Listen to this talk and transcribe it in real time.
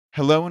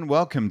Hello and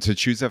welcome to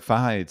Choose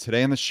FI.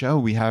 Today on the show,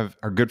 we have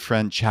our good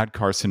friend Chad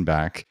Carson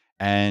back.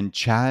 And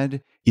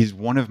Chad is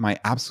one of my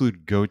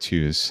absolute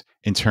go-tos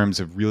in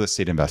terms of real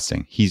estate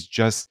investing. He's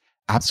just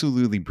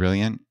absolutely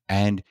brilliant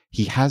and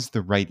he has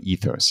the right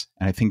ethos.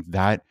 And I think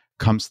that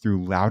comes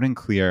through loud and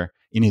clear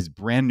in his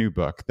brand new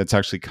book that's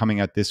actually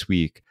coming out this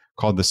week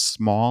called The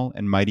Small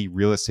and Mighty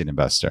Real Estate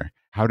Investor: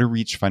 How to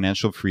Reach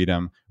Financial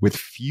Freedom with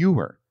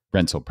Fewer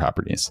Rental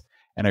Properties.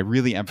 And I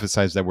really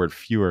emphasize that word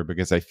fewer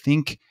because I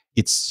think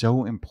it's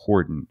so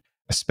important,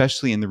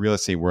 especially in the real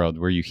estate world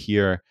where you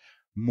hear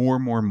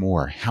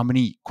more. How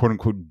many quote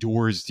unquote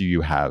doors do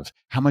you have?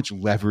 How much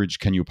leverage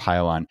can you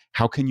pile on?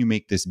 How can you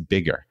make this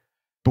bigger?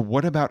 But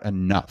what about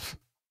enough?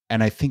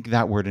 And I think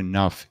that word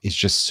enough is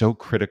just so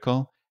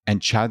critical.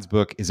 And Chad's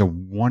book is a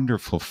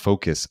wonderful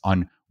focus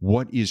on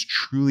what is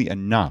truly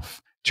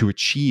enough to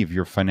achieve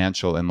your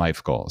financial and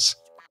life goals.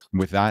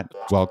 With that,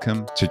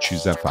 welcome to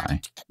Choose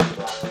FI.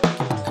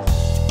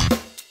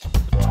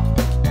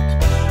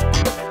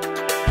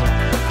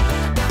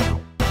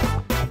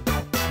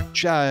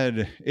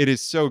 Chad, it is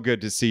so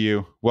good to see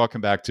you. Welcome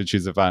back to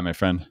Choose FI, my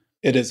friend.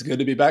 It is good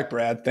to be back,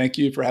 Brad. Thank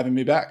you for having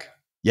me back.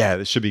 Yeah,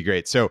 this should be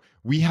great. So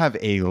we have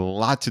a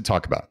lot to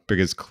talk about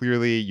because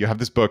clearly you have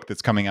this book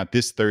that's coming out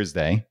this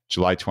Thursday,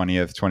 July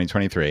 20th,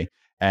 2023.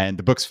 And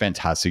the book's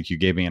fantastic. You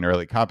gave me an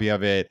early copy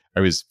of it.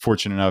 I was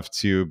fortunate enough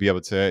to be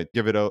able to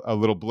give it a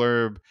little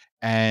blurb.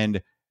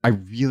 And I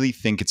really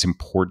think it's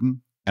important.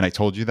 And I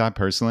told you that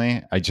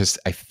personally. I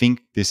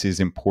think this is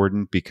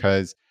important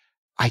because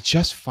I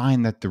just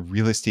find that the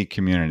real estate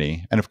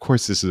community, and of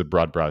course this is a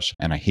broad brush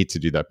and I hate to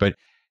do that, but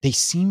they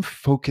seem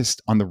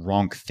focused on the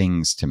wrong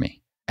things to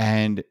me.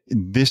 And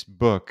this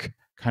book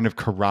kind of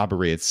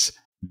corroborates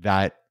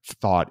that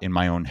thought in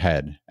my own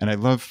head. And I'd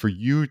love for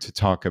you to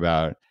talk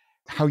about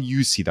how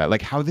you see that,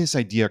 like how this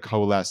idea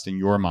coalesced in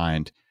your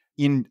mind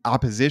in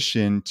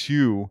opposition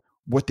to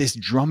what this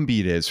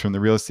drumbeat is from the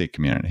real estate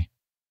community.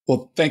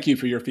 Well, thank you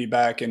for your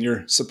feedback and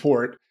your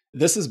support.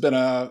 This has been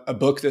a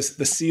book, the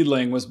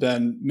seedling was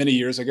been many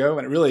years ago,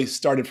 and it really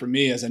started for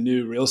me as a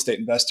new real estate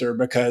investor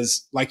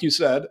because, like you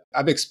said,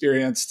 I've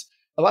experienced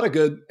a lot of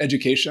good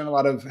education, a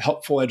lot of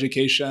helpful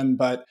education,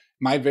 but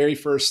my very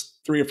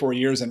first 3 or 4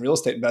 years in real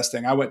estate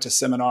investing, I went to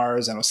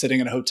seminars and I was sitting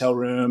in a hotel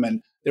room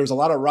and there was a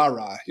lot of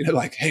rah-rah,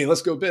 like, hey,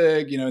 let's go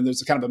big, and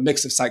there's a kind of a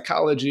mix of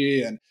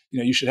psychology and,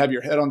 you should have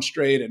your head on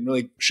straight and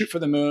really shoot for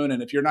the moon.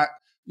 And if you're not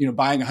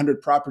buying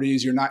 100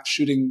 properties, you're not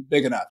shooting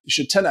big enough. You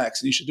should 10X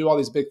and you should do all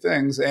these big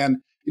things. And,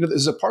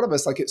 there's a part of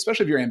us, like,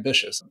 especially if you're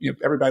ambitious,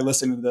 everybody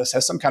listening to this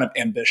has some kind of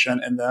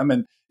ambition in them.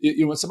 And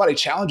when somebody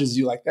challenges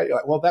you like that, you're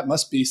like, well, that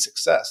must be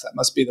success. That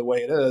must be the way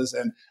it is.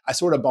 And I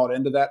sort of bought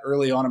into that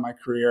early on in my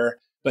career,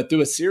 but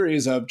through a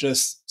series of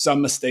just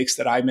some mistakes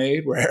that I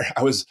made where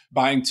I was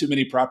buying too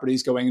many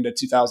properties going into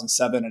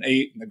 2007 and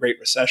 8 and the Great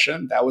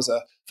Recession. That was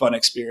a fun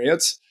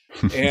experience.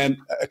 And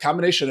a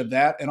combination of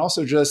that and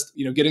also just,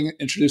 getting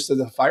introduced to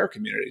the FIRE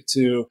community,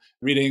 to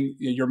reading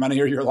Your Money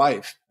or Your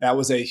Life. That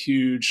was a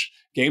huge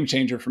game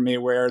changer for me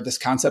where this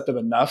concept of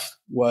enough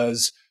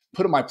was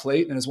put on my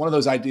plate. And it's one of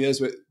those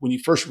ideas when you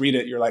first read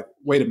it, you're like,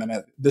 wait a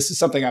minute, this is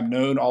something I've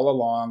known all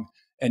along.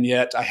 And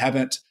yet I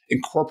haven't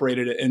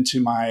incorporated it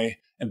into my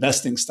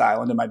investing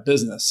style, into my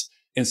business.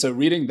 And so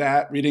reading the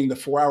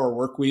 4-Hour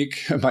Work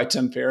Week by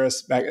Tim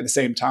Ferriss back at the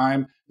same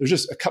time, there's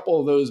just a couple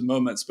of those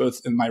moments,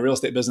 both in my real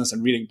estate business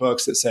and reading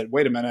books, that said,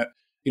 wait a minute,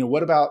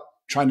 what about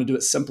trying to do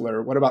it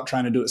simpler? What about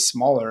trying to do it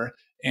smaller?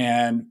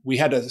 And we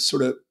had to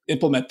sort of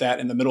implement that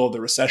in the middle of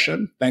the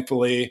recession.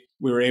 Thankfully,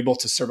 we were able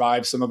to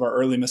survive some of our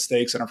early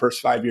mistakes in our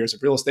first 5 years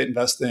of real estate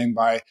investing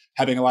by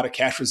having a lot of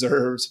cash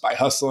reserves, by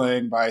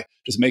hustling, by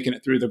just making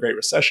it through the Great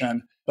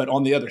Recession. But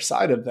on the other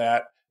side of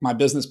that, my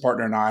business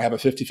partner and I have a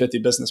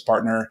 50-50 business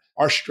partner.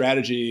 Our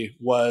strategy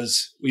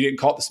was, we didn't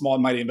call it the small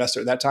and mighty investor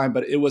at that time,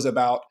 but it was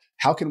about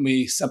how can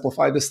we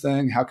simplify this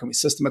thing? How can we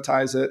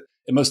systematize it?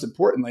 And most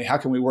importantly, how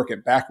can we work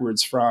it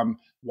backwards from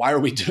why are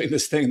we doing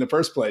this thing in the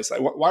first place?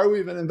 Like, why are we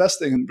even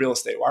investing in real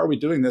estate? Why are we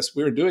doing this?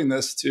 We were doing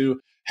this to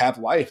have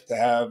life,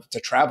 to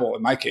travel.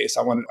 In my case,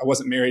 I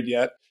wasn't married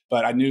yet,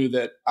 but I knew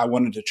that I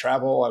wanted to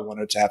travel. I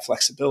wanted to have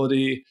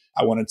flexibility.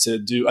 I wanted to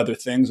do other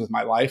things with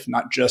my life,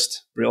 not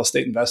just real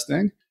estate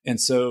investing. And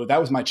so that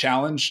was my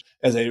challenge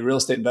as a real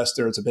estate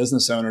investor, as a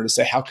business owner, to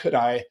say, how could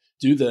I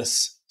do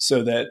this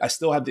so that I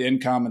still have the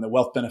income and the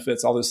wealth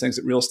benefits, all those things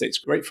that real estate's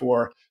great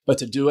for, but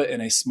to do it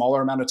in a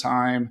smaller amount of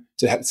time,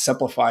 to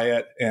simplify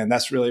it. And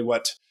that's really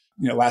what,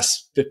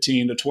 last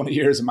 15 to 20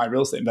 years of my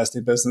real estate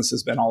investing business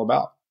has been all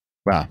about.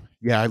 Wow.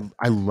 Yeah,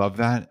 I love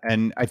that.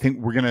 And I think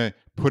we're going to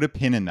put a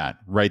pin in that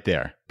right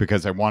there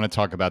because I want to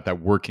talk about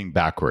that working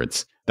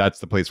backwards. That's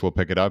the place we'll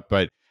pick it up.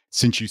 But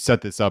since you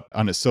set this up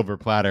on a silver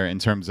platter in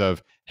terms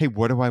of, hey,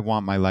 what do I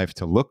want my life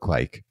to look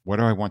like? What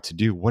do I want to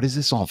do? What is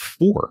this all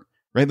for?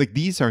 Right? Like,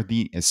 these are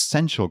the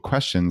essential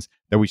questions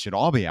that we should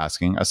all be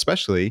asking,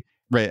 especially,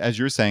 right, as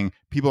you're saying,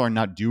 people are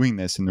not doing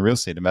this in the real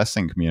estate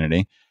investing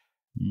community.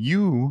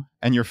 You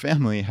and your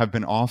family have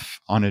been off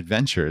on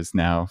adventures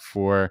now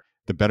for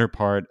the better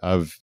part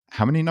of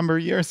how many number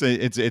of years?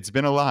 It's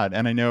been a lot.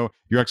 And I know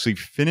you're actually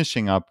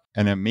finishing up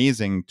an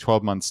amazing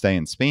 12-month stay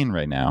in Spain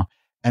right now.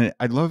 And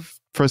I'd love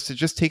for us to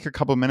just take a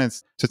couple of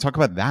minutes to talk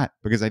about that,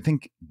 because I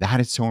think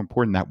that is so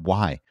important. That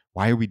why?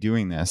 Why are we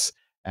doing this?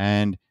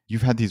 And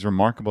you've had these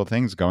remarkable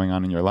things going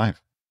on in your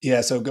life.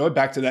 Yeah. So going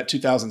back to that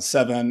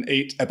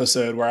 2007-8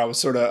 episode where I was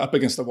sort of up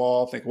against the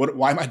wall, thinking,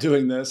 why am I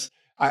doing this?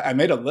 I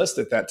made a list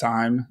at that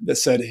time that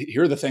said,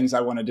 here are the things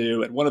I want to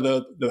do. And one of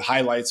the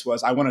highlights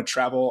was I want to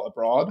travel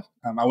abroad.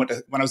 When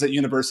I was at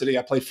university,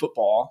 I played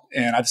football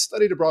and I'd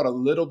studied abroad a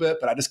little bit,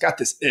 but I just got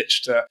this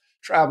itch to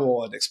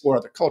travel and explore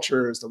other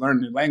cultures, to learn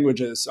new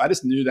languages. So I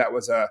just knew that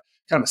was a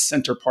kind of a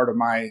center part of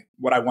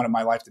what I wanted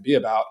my life to be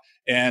about.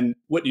 And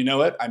wouldn't you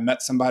know it, I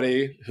met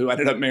somebody who I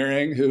ended up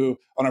marrying, who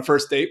on our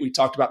first date, we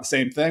talked about the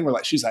same thing.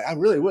 She's like, I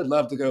really would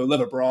love to go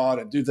live abroad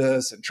and do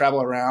this and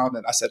travel around.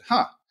 And I said,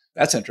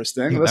 that's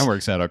interesting. That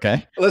works out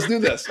okay. Let's do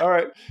this. All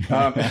right.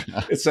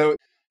 So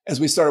as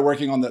we started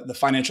working on the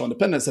financial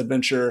independence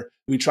adventure,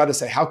 we tried to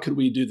say, how could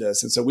we do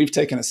this? And so we've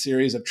taken a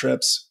series of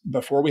trips.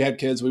 Before we had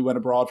kids, we went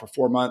abroad for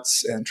 4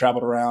 months and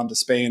traveled around to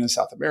Spain and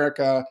South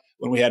America.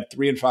 When we had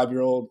 3 and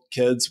 5-year-old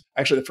kids,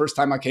 actually the first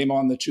time I came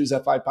on the Choose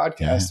FI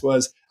podcast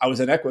was I was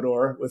in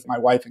Ecuador with my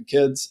wife and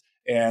kids.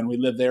 And we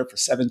lived there for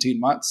 17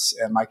 months.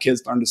 And my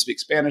kids learned to speak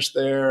Spanish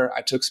there.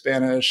 I took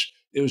Spanish.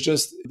 It was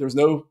just, there was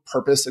no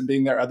purpose in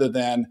being there other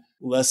than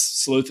let's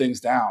slow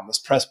things down. Let's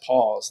press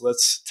pause.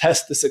 Let's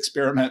test this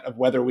experiment of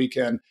whether we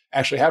can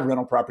actually have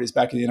rental properties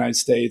back in the United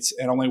States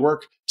and only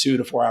work 2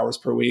 to 4 hours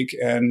per week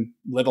and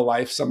live a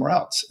life somewhere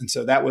else. And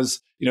so that was,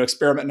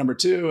 experiment number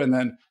 2. And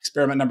then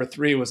experiment number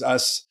 3 was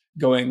us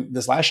going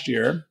this last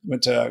year,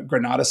 went to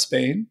Granada,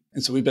 Spain.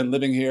 And so we've been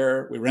living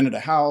here. We rented a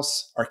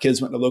house. Our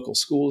kids went to local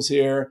schools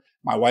here.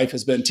 My wife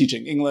has been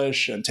teaching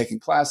English and taking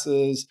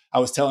classes. I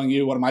was telling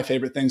you, one of my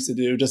favorite things to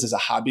do just as a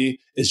hobby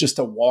is just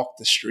to walk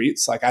the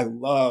streets. Like I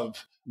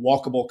love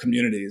walkable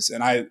communities.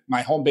 And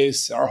our home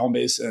base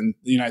in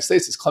the United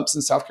States is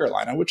Clemson, South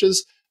Carolina, which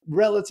is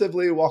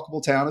relatively a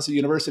walkable town. It's a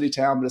university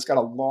town, but it's got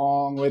a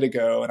long way to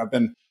go. And I've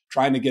been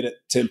trying to get it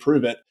to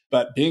improve it.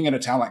 But being in a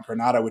town like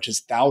Granada, which is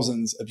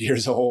thousands of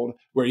years old,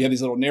 where you have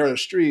these little narrow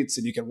streets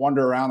and you can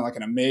wander around like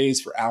in a maze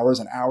for hours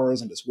and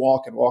hours and just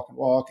walk and walk and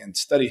walk and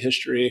study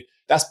history.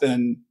 That's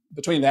been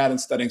between that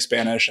and studying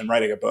Spanish and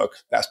writing a book.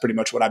 That's pretty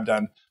much what I've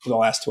done for the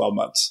last 12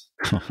 months.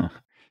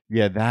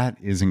 Yeah, that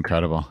is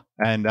incredible.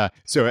 And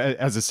so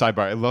as a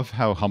sidebar, I love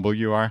how humble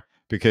you are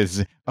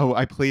because,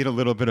 I played a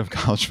little bit of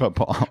college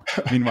football.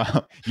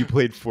 Meanwhile, you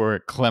played for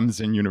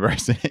Clemson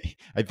University.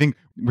 I think,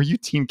 were you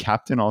team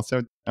captain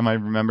also? Am I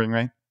remembering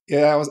right?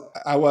 Yeah,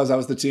 I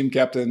was the team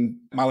captain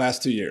my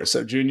last 2 years.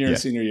 So junior and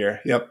senior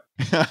year. Yep.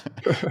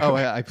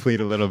 I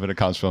played a little bit of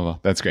college football.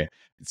 That's great.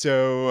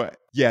 So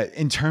yeah,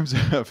 in terms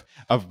of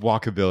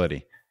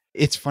walkability,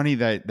 it's funny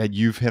that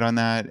you've hit on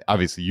that.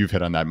 Obviously, you've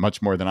hit on that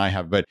much more than I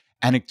have, but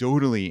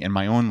anecdotally in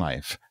my own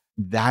life,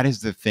 that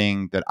is the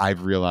thing that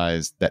I've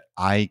realized that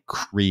I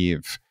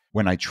crave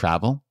when I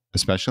travel,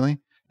 especially.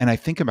 And I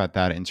think about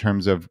that in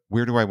terms of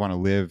where do I want to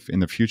live in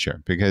the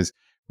future? Because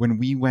when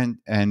we went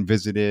and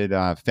visited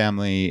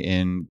family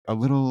in a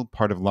little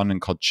part of London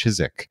called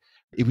Chiswick,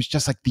 it was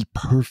just like the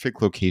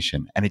perfect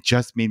location. And it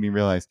just made me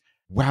realize,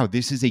 wow,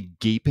 this is a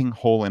gaping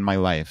hole in my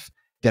life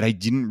that I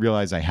didn't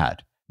realize I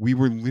had. We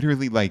were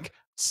literally like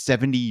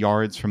 70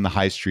 yards from the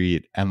high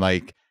street and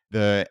like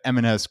the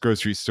M&S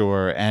grocery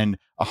store and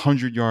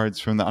 100 yards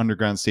from the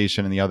underground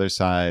station on the other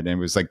side. And it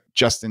was like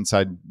just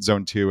inside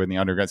zone 2 in the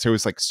underground. So it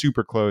was like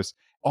super close.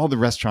 All the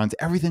restaurants,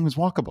 everything was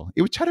walkable.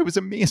 It was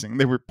amazing.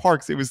 There were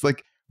parks. It was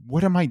like,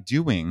 what am I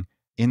doing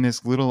in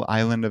this little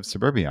island of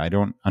suburbia? I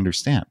don't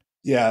understand.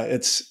 Yeah,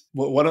 it's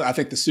one of, I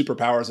think the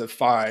superpowers of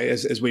FI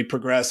as we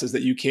progress is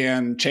that you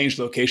can change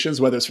locations,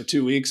 whether it's for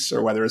 2 weeks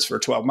or whether it's for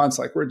 12 months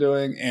like we're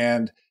doing.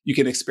 And you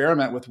can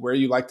experiment with where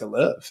you like to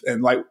live.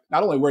 And like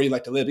not only where you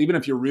like to live, even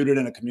if you're rooted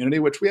in a community,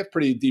 which we have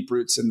pretty deep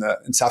roots in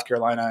South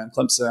Carolina and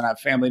Clemson. I have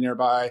family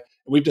nearby.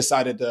 We've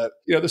decided to,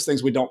 there's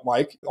things we don't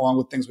like along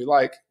with things we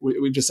like.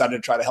 We've decided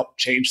to try to help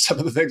change some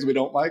of the things we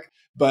don't like.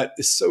 But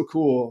it's so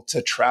cool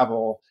to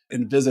travel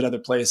and visit other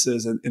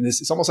places. And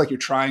it's almost like you're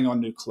trying on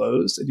new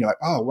clothes and you're like,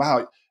 oh,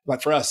 wow.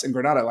 Like for us in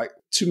Granada, like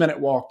 2-minute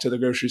walk to the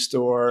grocery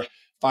store,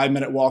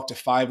 5-minute walk to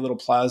 5 little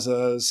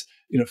plazas,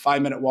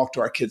 5-minute walk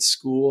to our kids'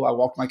 school. I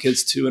walked my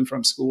kids to and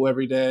from school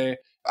every day.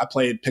 I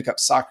played pickup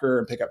soccer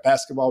and pickup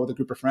basketball with a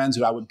group of friends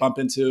who I would bump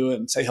into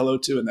and say hello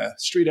to in the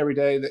street every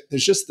day.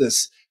 There's just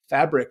this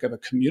fabric of a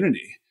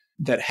community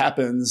that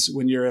happens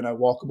when you're in a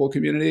walkable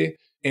community.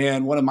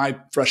 And one of my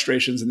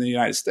frustrations in the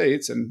United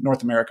States and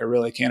North America,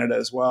 really Canada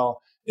as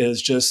well,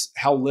 is just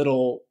how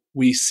little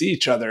we see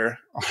each other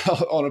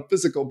on a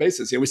physical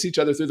basis. We see each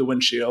other through the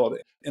windshield.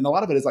 And a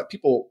lot of it is like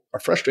people are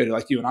frustrated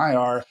like you and I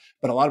are,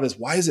 but a lot of it is,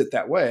 why is it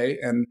that way?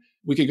 And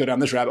we could go down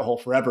this rabbit hole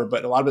forever,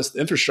 but a lot of it's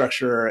the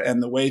infrastructure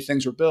and the way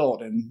things were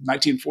built in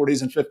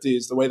 1940s and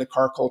 50s, the way the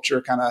car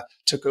culture kind of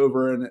took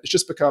over, and it's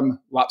just become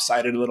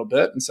lopsided a little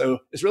bit. And so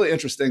it's really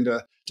interesting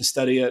to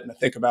study it and to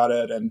think about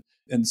it.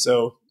 And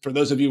so for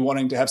those of you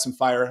wanting to have some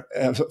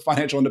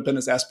financial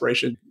independence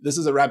aspiration, this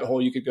is a rabbit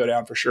hole you could go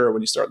down for sure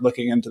when you start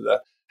looking into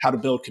the how to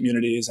build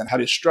communities and how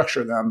to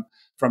structure them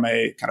from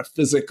a kind of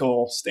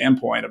physical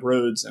standpoint of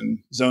roads and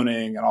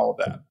zoning and all of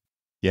that.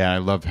 Yeah, I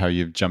love how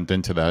you've jumped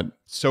into that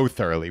so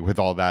thoroughly with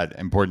all that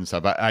important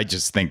stuff. I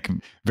just think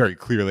very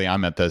clearly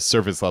I'm at the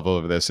surface level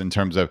of this in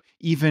terms of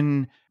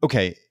even,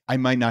 okay, I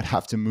might not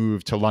have to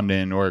move to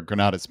London or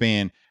Granada,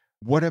 Spain.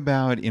 What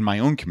about in my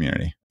own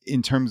community?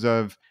 In terms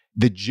of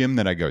the gym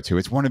that I go to,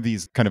 it's one of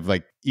these kind of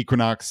like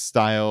Equinox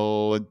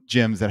style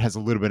gyms that has a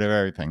little bit of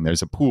everything.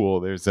 There's a pool,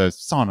 there's a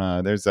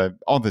sauna, there's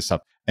all this stuff,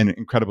 an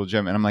incredible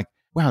gym. And I'm like,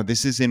 wow,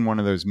 this is in one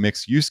of those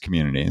mixed use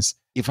communities.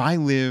 If I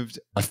lived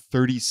a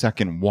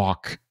 30-second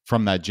walk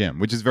from that gym,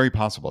 which is very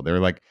possible, there are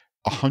like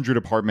 100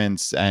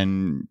 apartments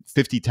and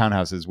 50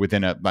 townhouses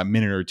within a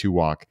minute or two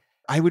walk,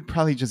 I would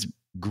probably just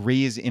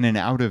graze in and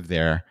out of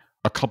there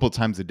a couple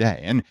times a day.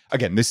 And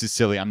again, this is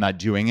silly. I'm not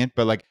doing it,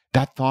 but like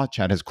that thought,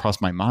 Chad, has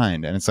crossed my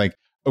mind. And it's like,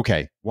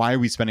 okay, why are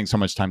we spending so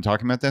much time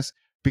talking about this?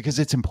 Because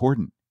it's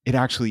important. It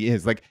actually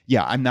is. Like,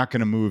 yeah, I'm not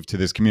going to move to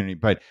this community,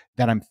 but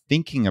that I'm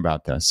thinking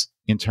about this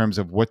in terms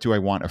of what do I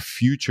want a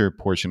future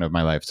portion of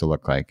my life to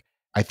look like.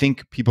 I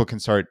think people can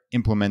start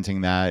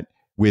implementing that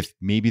with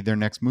maybe their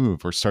next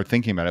move, or start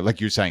thinking about it. Like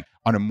you're saying,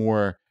 on a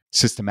more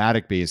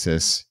systematic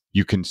basis,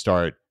 you can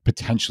start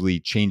potentially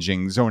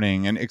changing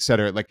zoning and et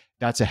cetera. Like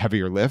that's a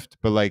heavier lift,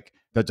 but like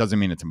that doesn't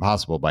mean it's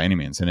impossible by any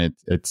means. And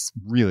it's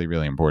really,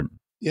 really important.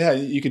 Yeah,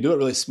 you can do it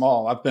really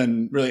small. I've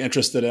been really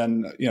interested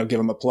in, give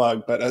them a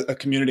plug, but a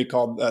community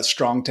called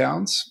Strong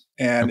Towns.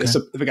 And Okay.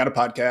 they've got a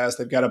podcast,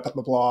 they've got a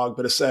blog,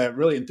 but it's a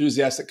really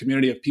enthusiastic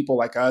community of people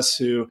like us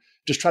who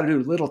just try to do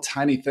little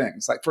tiny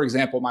things. Like, for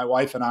example, my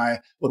wife and I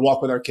would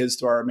walk with our kids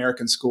to our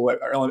American school,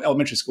 our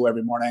elementary school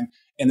every morning.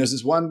 And there's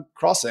this one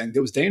crossing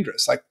that was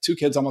dangerous. Like 2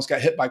 kids almost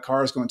got hit by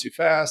cars going too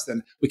fast.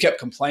 And we kept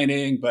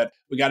complaining, but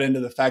we got into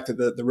the fact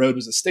that the road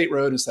was a state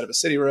road instead of a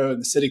city road.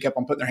 And the city kept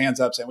on putting their hands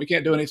up saying, we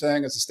can't do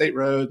anything. It's a state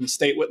road. And the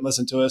state wouldn't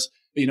listen to us.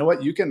 But you know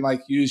what? You can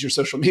like use your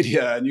social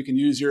media and you can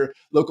use your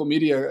local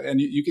media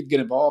and you could get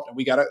involved. And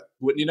we got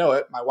wouldn't you know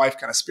it, my wife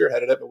kind of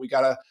spearheaded it, but we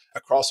got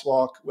a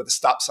crosswalk with a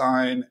stop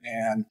sign,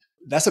 and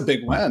that's a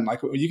big win.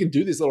 Like you can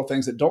do these little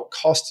things that don't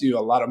cost you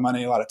a lot of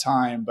money, a lot of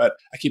time. But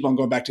I keep on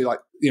going back to like,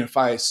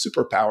 Fi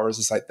superpowers.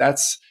 It's like,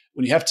 that's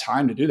when you have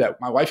time to do that.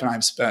 My wife and I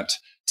have spent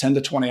 10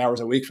 to 20 hours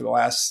a week for the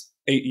last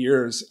 8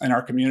 years in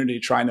our community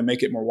trying to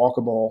make it more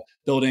walkable.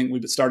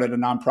 We've started a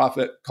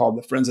nonprofit called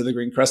the Friends of the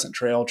Green Crescent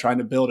Trail, trying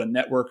to build a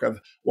network of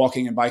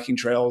walking and biking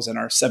trails in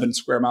our 7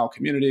 square mile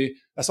community.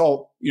 That's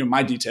all,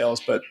 my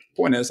details. But the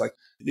point is, like,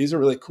 these are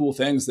really cool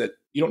things that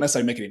you don't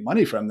necessarily make any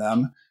money from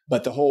them.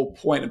 But the whole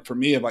point for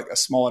me of like a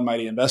small and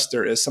mighty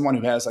investor is someone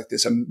who has like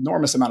this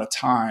enormous amount of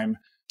time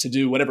to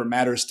do whatever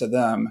matters to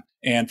them.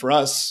 And for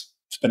us,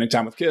 spending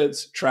time with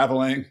kids,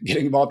 traveling,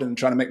 getting involved in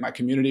trying to make my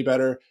community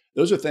better,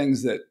 those are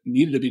things that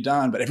needed to be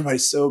done, but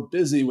everybody's so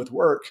busy with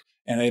work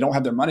and they don't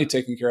have their money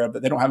taken care of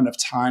that they don't have enough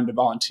time to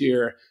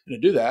volunteer and to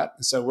do that.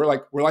 And so we're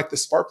like the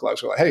spark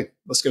plugs. We're like, hey,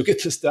 let's go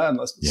get this done.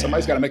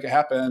 Somebody's got to make it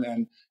happen.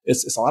 And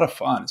it's a lot of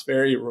fun. It's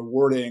very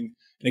rewarding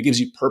and it gives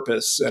you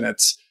purpose. And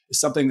it's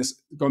something that's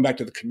going back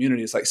to the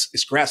community. It's like,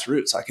 it's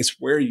grassroots. Like it's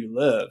where you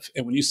live.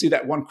 And when you see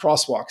that one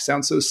crosswalk,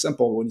 sounds so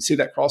simple. When you see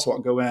that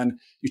crosswalk go in,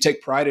 you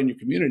take pride in your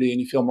community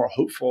and you feel more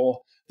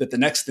hopeful that the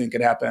next thing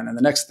could happen and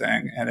the next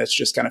thing. And it's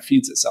just kind of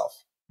feeds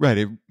itself. Right.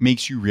 It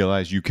makes you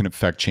realize you can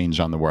affect change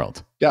on the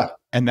world. Yeah.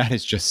 And that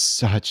is just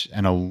such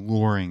an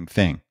alluring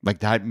thing. Like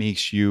that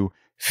makes you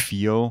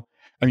feel,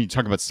 you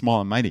talk about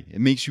small and mighty.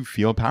 It makes you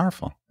feel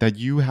powerful, that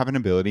you have an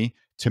ability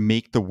to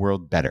make the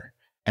world better.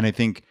 And I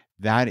think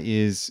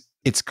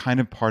it's kind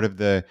of part of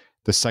the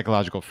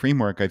psychological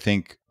framework, I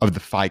think, of the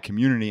FI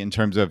community in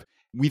terms of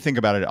we think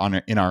about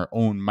it in our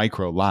own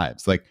micro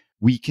lives. Like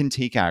we can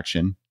take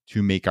action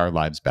to make our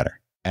lives better.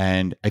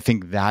 And I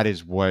think that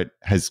is what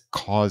has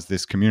caused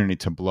this community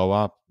to blow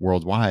up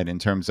worldwide in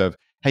terms of,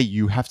 hey,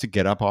 you have to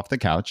get up off the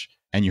couch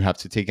and you have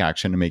to take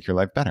action to make your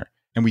life better.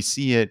 And we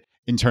see it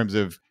in terms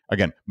of,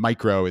 again,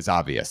 micro is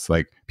obvious.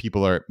 Like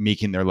people are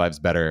making their lives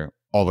better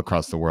all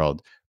across the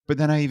world. But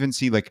then I even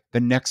see like the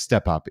next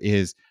step up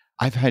is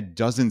I've had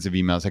dozens of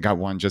emails. I got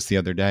one just the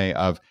other day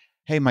of,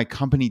 hey, my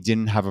company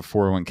didn't have a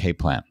 401k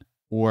plan.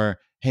 Or,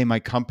 hey, my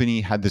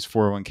company had this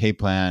 401k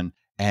plan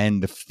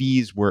and the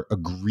fees were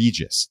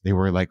egregious. They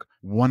were like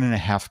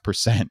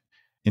 1.5%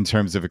 in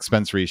terms of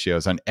expense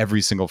ratios on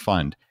every single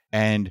fund.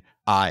 And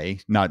I,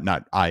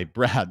 not I,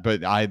 Brad,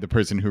 but I, the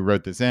person who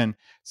wrote this in,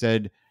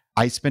 said,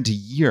 I spent a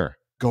year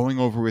going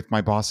over with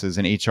my bosses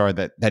in HR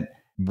that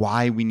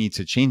why we need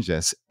to change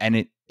this. And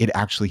it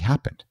actually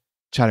happened.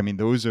 Chad, I mean,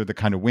 those are the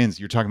kind of wins.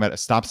 You're talking about a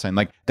stop sign.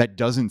 Like, that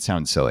doesn't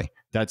sound silly.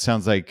 That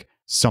sounds like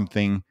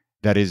something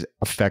that is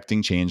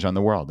affecting change on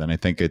the world. And I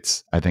think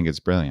it's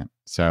brilliant.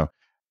 So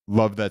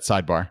love that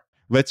sidebar.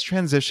 Let's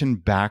transition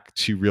back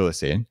to real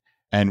estate.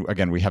 And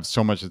again, we have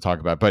so much to talk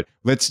about, but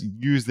let's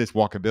use this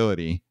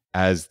walkability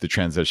as the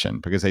transition,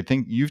 because I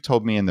think you've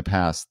told me in the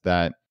past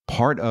that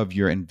part of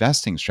your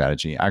investing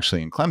strategy,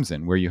 actually in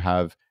Clemson, where you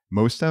have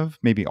most of,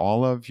 maybe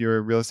all of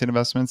your real estate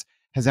investments,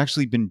 has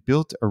actually been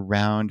built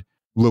around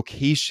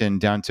location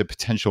down to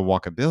potential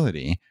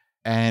walkability.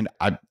 And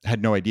I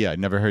had no idea. I'd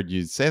never heard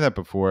you say that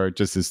before,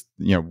 just this,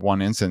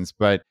 one instance.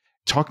 But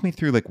talk me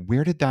through, like,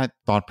 where did that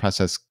thought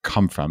process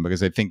come from?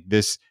 Because I think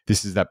this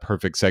is that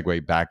perfect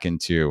segue back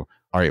into,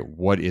 all right,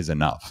 what is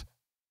enough?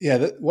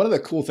 Yeah, one of the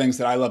cool things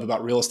that I love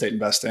about real estate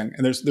investing,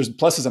 and there's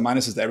pluses and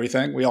minuses to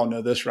everything. We all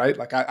know this, right?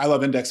 Like I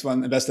love index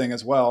fund investing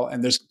as well,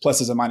 and there's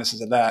pluses and minuses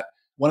of that.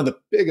 One of the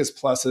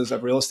biggest pluses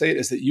of real estate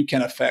is that you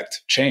can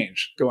affect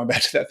change. Going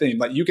back to that theme,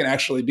 like you can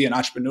actually be an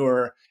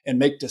entrepreneur and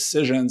make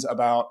decisions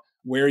about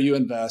where you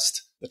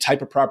invest, the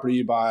type of property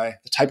you buy,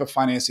 the type of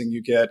financing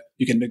you get.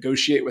 You can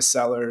negotiate with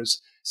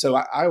sellers. So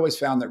I always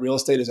found that real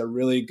estate is a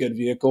really good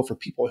vehicle for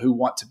people who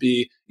want to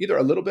be either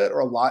a little bit or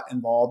a lot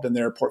involved in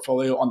their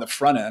portfolio on the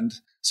front end,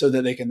 so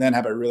that they can then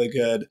have a really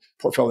good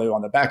portfolio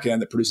on the back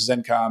end that produces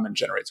income and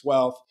generates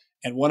wealth.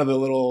 And one of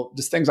the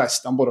just things I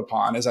stumbled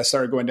upon as I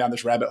started going down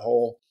this rabbit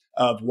hole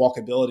of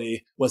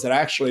walkability was that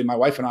actually my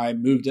wife and I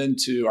moved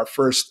into our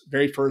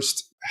very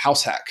first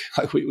house hack.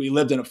 Like we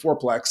lived in a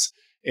fourplex,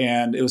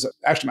 and it was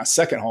actually my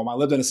second home. I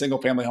lived in a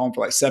single family home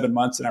for like 7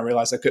 months, and I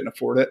realized I couldn't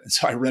afford it. And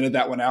so I rented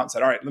that one out and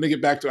said, all right, let me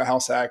get back to a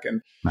house hack.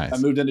 And Nice. I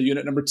moved into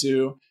unit number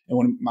 2. And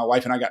when my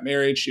wife and I got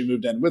married, she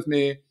moved in with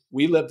me.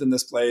 We lived in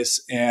this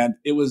place, and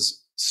it was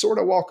sort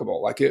of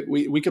walkable. Like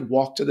we could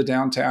walk to the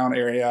downtown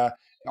area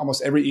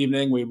almost every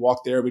evening. We'd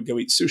walk there. We'd go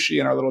eat sushi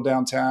in our little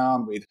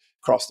downtown. We'd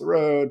cross the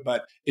road.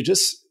 But it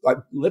just, like,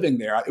 living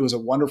there, it was a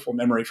wonderful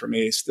memory for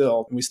me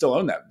still. And we still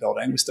own that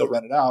building. We still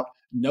rent it out,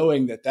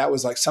 knowing that that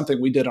was like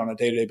something we did on a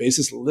day-to-day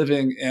basis,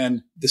 living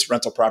in this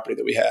rental property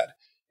that we had.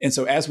 And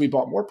so as we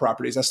bought more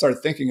properties, I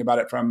started thinking about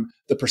it from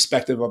the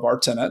perspective of our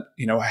tenant.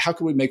 How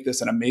can we make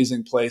this an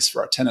amazing place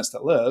for our tenants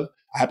to live?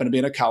 I happen to be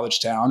in a college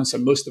town, and so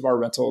most of our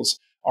rentals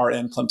are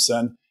in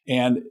Clemson.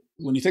 And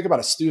when you think about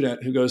a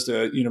student who goes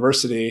to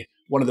university,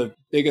 one of the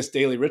biggest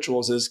daily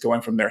rituals is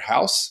going from their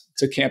house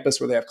to campus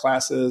where they have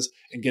classes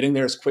and getting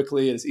there as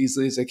quickly, as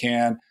easily as they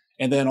can.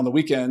 And then on the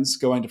weekends,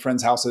 going to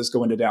friends' houses,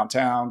 going to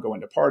downtown,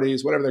 going to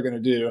parties, whatever they're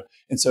going to do.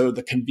 And so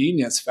the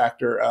convenience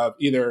factor of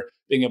either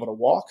being able to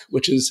walk,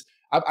 which is,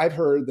 I've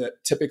heard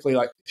that typically,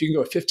 like, if you can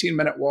go a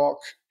 15-minute walk,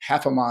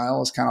 half a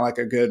mile is kind of like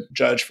a good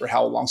judge for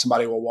how long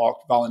somebody will walk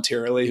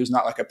voluntarily who's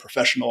not like a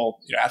professional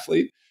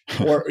athlete.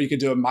 Or you could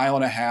do a mile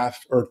and a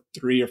half or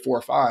 3 or 4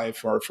 or 5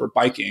 for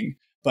biking.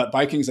 But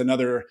biking is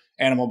another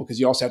animal because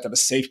you also have to have a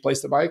safe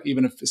place to bike,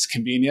 even if it's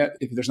convenient.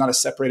 If there's not a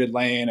separated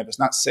lane, if it's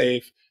not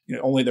safe,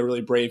 only the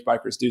really brave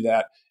bikers do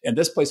that. And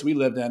this place we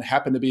lived in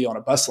happened to be on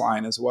a bus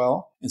line as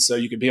well. And so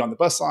you could be on the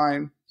bus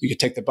line, you could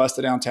take the bus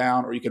to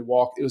downtown, or you could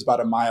walk. It was about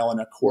 1.25 miles.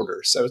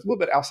 So it's a little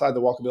bit outside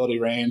the walkability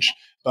range,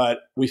 but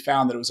we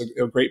found that it was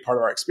a great part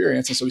of our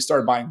experience. And so we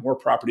started buying more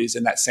properties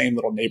in that same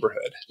little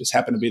neighborhood. It just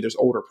happened to be there's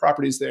older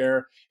properties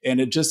there. And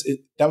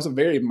that was a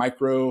very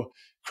micro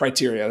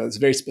criteria. That's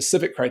very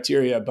specific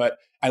criteria, but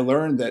I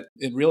learned that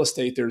in real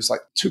estate, there's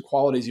like 2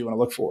 qualities you want to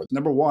look for.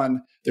 Number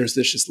one, there's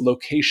this just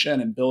location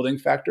and building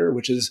factor,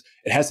 which is,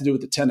 it has to do with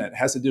the tenant. It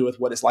has to do with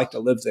what it's like to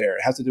live there.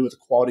 It has to do with the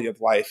quality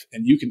of life.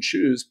 And you can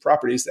choose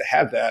properties that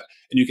have that,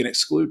 and you can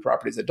exclude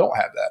properties that don't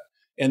have that.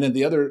 And then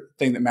the other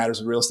thing that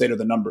matters in real estate are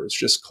the numbers,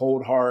 just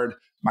cold, hard,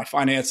 my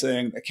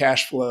financing, the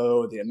cash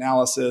flow, the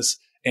analysis.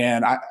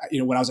 And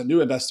when I was a new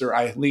investor,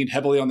 I leaned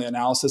heavily on the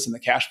analysis and the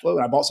cash flow.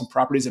 And I bought some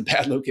properties in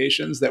bad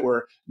locations that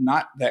were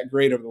not that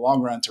great over the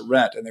long run to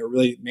rent. And they were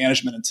really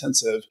management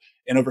intensive.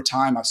 And over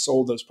time, I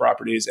sold those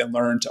properties and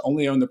learned to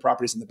only own the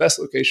properties in the best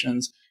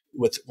locations,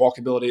 with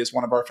walkability as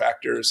one of our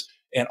factors.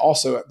 And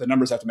also the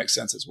numbers have to make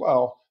sense as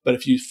well. But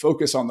if you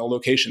focus on the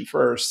location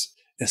first,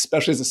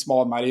 especially as a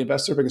small and mighty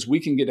investor, because we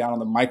can get down on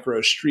the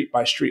micro street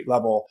by street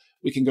level.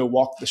 We can go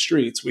walk the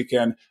streets. We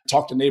can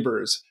talk to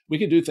neighbors. We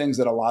can do things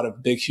that a lot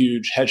of big,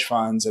 huge hedge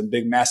funds and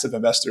big, massive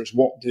investors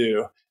won't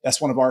do.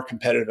 That's one of our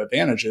competitive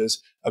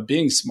advantages of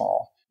being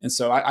small. And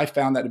so I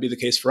found that to be the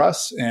case for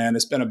us. And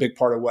it's been a big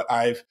part of what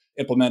I've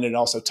implemented and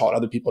also taught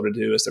other people to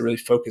do, is to really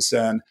focus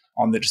in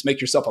on just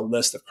make yourself a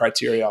list of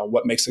criteria on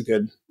what makes a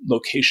good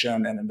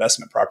location and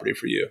investment property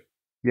for you.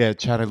 Yeah,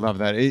 Chad, I love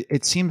that.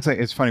 It seems like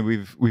it's funny.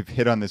 We've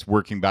hit on this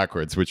working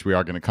backwards, which we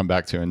are going to come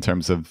back to in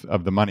terms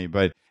of the money.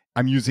 But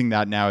I'm using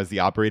that now as the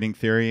operating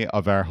theory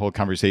of our whole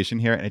conversation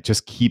here, and it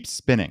just keeps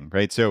spinning,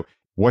 right? So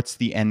what's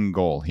the end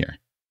goal here?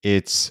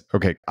 It's,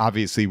 okay,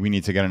 obviously we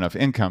need to get enough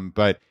income,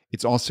 but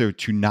it's also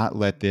to not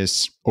let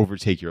this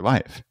overtake your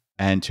life,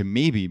 and to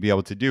maybe be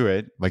able to do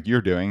it like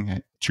you're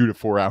doing 2 to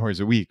 4 hours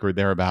a week or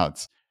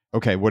thereabouts.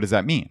 Okay, what does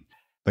that mean?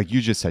 Like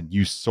you just said,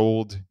 you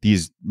sold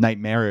these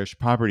nightmarish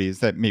properties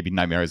that, maybe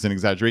nightmare is an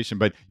exaggeration,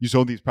 but you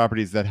sold these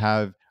properties that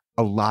have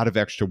a lot of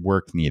extra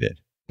work needed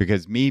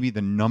because maybe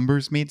the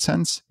numbers made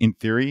sense in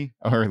theory,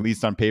 or at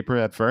least on paper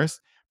at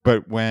first.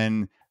 But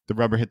when the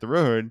rubber hit the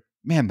road,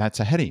 man, that's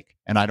a headache.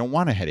 And I don't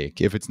want a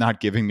headache if it's not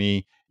giving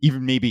me,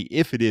 even maybe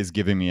if it is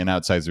giving me an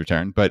outsized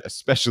return, but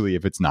especially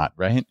if it's not,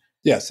 right?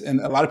 Yes. And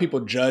a lot of people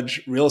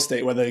judge real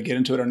estate, whether they get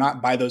into it or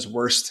not, by those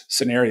worst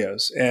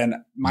scenarios. And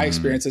my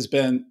experience has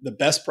been the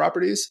best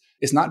properties.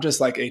 It's not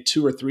just like a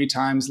 2 or 3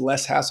 times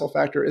less hassle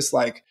factor. It's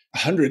like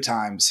 100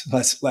 times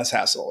less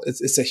hassle.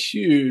 It's a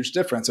huge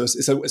difference. So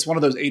it's one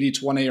of those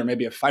 80-20 or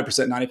maybe a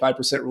 5%,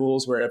 95%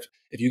 rules where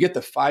if you get the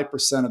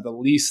 5% of the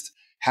least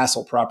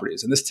hassle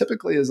properties, and this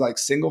typically is like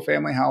single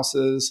family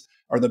houses,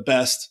 are the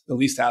best, the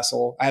least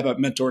hassle. I have a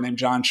mentor named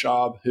John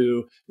Schaub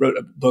who wrote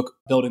a book,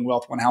 Building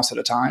Wealth One House at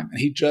a Time.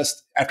 And he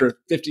just, after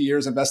 50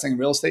 years investing in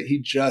real estate, he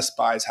just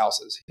buys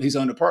houses. He's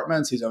owned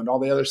apartments. He's owned all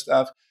the other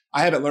stuff.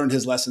 I haven't learned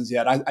his lessons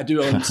yet. I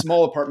do own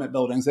small apartment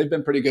buildings. They've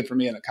been pretty good for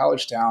me in a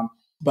college town.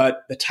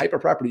 But the type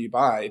of property you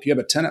buy, if you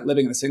have a tenant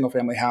living in a single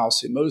family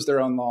house who mows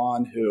their own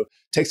lawn, who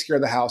takes care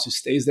of the house, who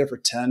stays there for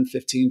 10,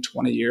 15,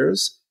 20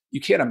 years, you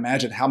can't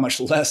imagine how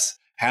much less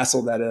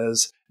hassle that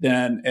is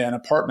than an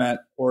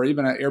apartment or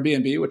even an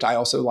Airbnb, which I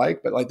also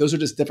like. But like those are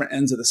just different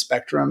ends of the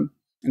spectrum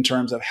in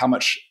terms of how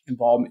much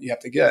involvement you have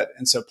to get.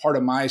 And so part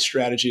of my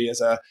strategy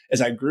as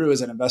I grew as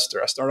an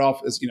investor, I start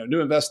off as,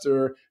 new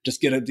investor, just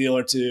get a deal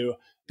or two,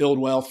 build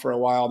wealth for a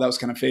while. That was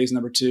kind of phase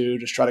number 2,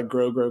 just try to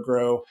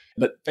grow.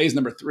 But phase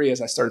number 3,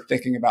 as I started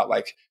thinking about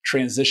like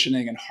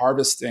transitioning and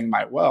harvesting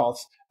my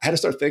wealth, I had to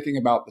start thinking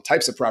about the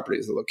types of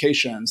properties, the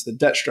locations, the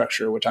debt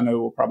structure, which I know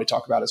we'll probably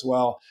talk about as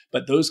well.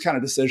 But those kind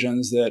of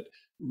decisions that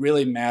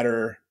really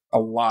matter a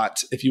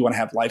lot if you want to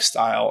have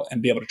lifestyle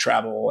and be able to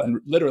travel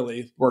and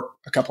literally work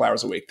a couple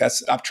hours a week.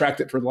 I've tracked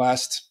it for the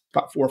last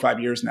about 4 or 5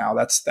 years now.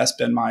 That's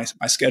been my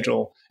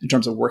schedule in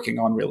terms of working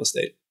on real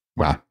estate.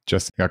 Wow,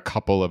 just a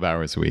couple of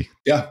hours a week.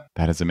 Yeah.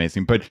 That is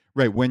amazing. But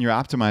right, when you're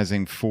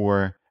optimizing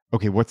for,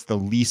 okay, what's the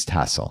least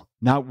hassle?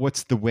 Not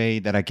what's the way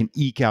that I can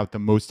eke out the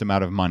most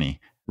amount of money,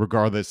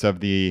 regardless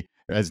of the,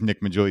 as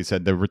Nick Majuli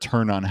said, the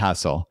return on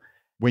hassle.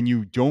 When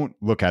you don't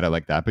look at it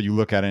like that, but you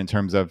look at it in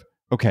terms of,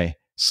 okay,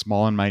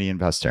 small and mighty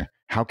investor,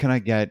 how can I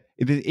get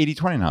the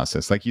 80-20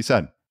 analysis? Like you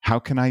said, how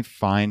can I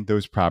find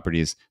those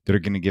properties that are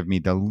going to give me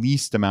the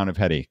least amount of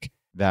headache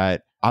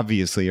that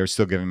obviously are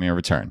still giving me a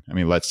return? I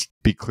mean, let's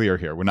be clear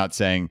here. We're not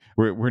saying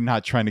we're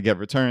not trying to get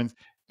returns,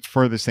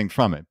 furthest thing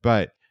from it.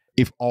 But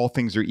if all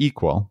things are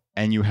equal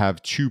and you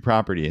have 2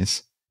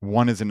 properties,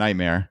 one is a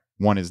nightmare,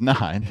 one is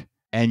not,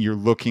 and you're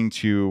looking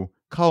to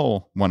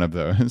cull one of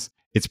those,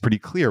 it's pretty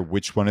clear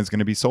which one is going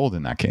to be sold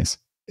in that case.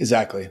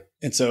 Exactly.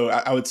 And so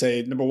I would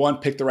say, number 1,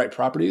 pick the right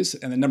properties.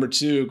 And then number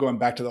 2, going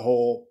back to the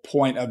whole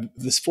point of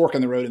this fork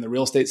in the road in the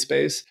real estate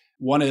space,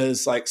 one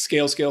is like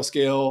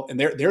scale. And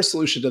their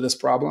solution to this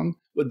problem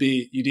would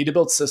be you need to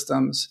build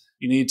systems,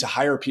 you need to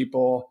hire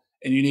people,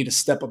 and you need to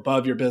step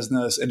above your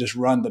business and just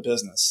run the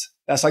business.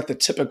 That's like the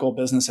typical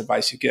business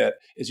advice you get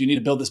is you need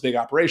to build this big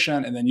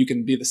operation and then you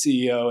can be the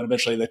CEO and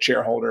eventually the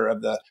shareholder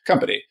of the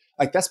company.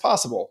 Like that's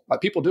possible.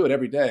 Like people do it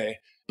every day.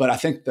 But I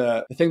think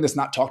the thing that's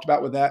not talked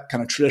about with that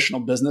kind of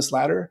traditional business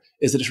ladder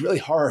is that it's really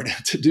hard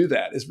to do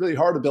that. It's really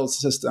hard to build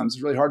systems.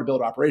 It's really hard to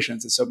build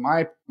operations. And so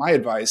my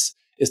advice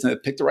is to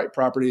pick the right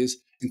properties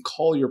and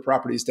cull your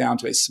properties down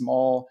to a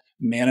small,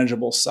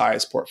 manageable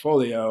size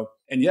portfolio.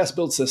 And yes,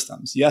 build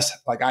systems. Yes,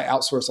 like I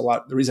outsource a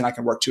lot. The reason I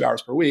can work 2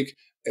 hours per week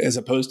as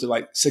opposed to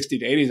like 60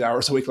 to 80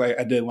 hours a week like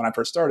I did when I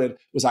first started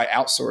was I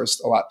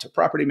outsourced a lot to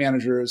property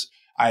managers.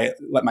 I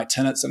let my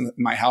tenants in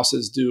my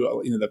houses do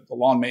the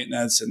lawn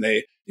maintenance, and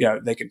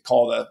they can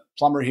call the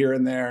plumber here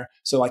and there.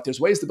 So like there's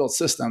ways to build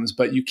systems,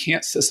 but you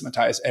can't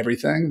systematize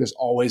everything. There's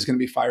always going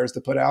to be fires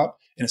to put out,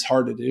 and it's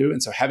hard to do.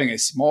 And so having a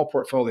small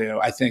portfolio,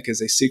 I think,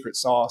 is a secret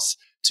sauce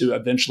to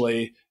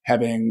eventually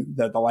having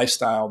the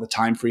lifestyle, the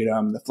time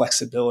freedom, the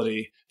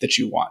flexibility that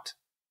you want.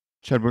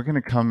 Chad, we're going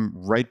to come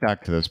right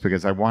back to this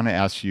because I want to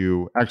ask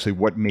you actually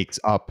what makes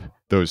up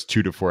those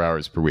 2 to 4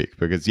 hours per week.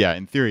 Because yeah,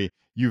 in theory,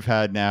 you've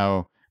had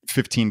now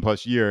 15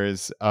 plus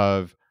years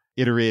of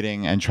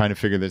iterating and trying to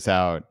figure this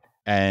out.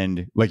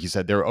 And like you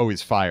said, there are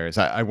always fires.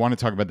 I want to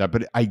talk about that,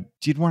 but I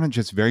did want to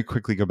just very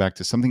quickly go back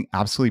to something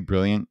absolutely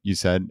brilliant you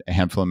said a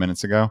handful of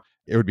minutes ago.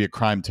 It would be a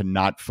crime to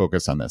not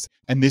focus on this.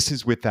 And this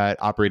is with that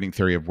operating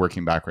theory of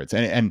working backwards.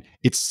 And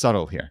it's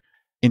subtle here.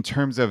 In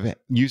terms of,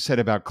 you said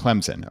about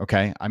Clemson,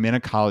 okay? I'm in a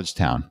college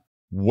town.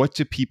 What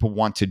do people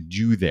want to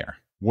do there?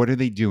 What are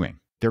they doing?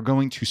 They're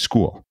going to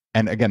school.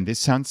 And again, this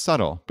sounds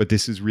subtle, but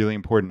this is really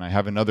important. I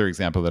have another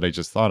example that I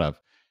just thought of.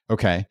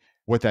 Okay,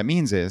 what that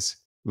means is,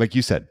 like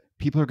you said,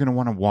 people are going to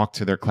want to walk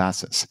to their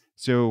classes.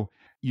 So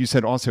you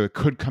said also it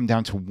could come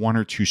down to 1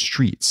 or 2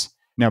 streets.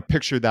 Now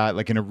picture that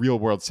like in a real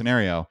world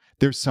scenario,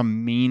 there's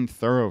some main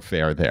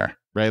thoroughfare there,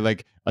 right?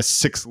 Like a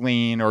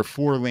 6-lane or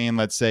 4-lane,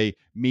 let's say,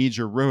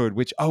 major road,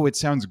 which, it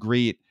sounds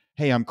great.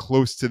 Hey, I'm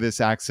close to this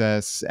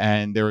access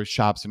and there are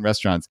shops and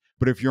restaurants.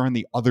 But if you're on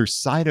the other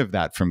side of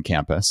that from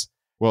campus,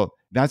 well,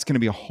 that's going to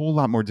be a whole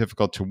lot more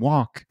difficult to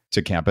walk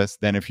to campus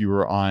than if you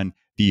were on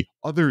the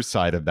other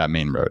side of that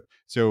main road.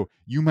 So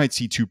you might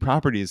see two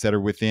properties that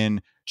are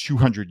within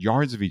 200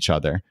 yards of each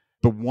other,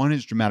 but one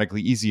is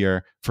dramatically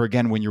easier for,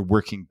 again, when you're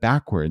working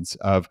backwards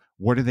of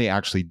what are they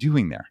actually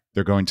doing there?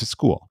 They're going to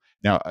school.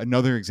 Now,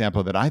 another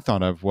example that I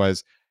thought of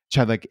was,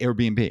 Chad, like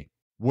Airbnb.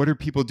 What are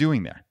people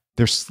doing there?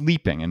 They're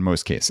sleeping in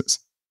most cases,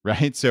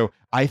 right? So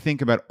I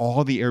think about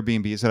all the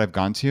Airbnbs that I've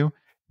gone to,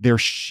 they're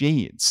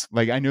shades.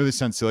 Like, I know this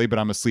sounds silly, but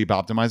I'm a sleep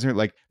optimizer.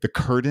 Like, the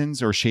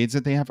curtains or shades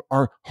that they have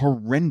are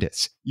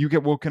horrendous. You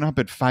get woken up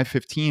at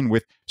 5:15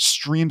 with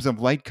streams of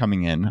light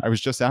coming in. I was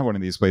just at one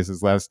of these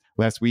places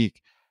last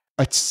week.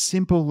 A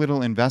simple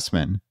little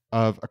investment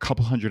of a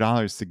couple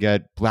 $100s to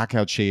get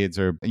blackout shades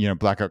or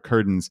blackout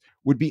curtains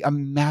would be a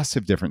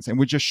massive difference, and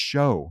would just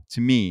show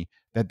to me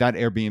that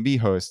Airbnb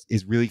host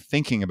is really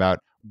thinking about,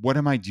 what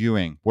am I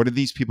doing? What are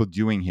these people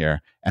doing here?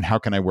 And how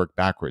can I work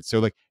backwards? So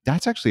like,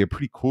 that's actually a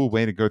pretty cool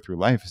way to go through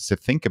life, is to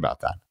think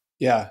about that.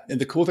 Yeah.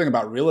 And the cool thing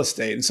about real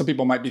estate, and some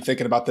people might be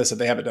thinking about this if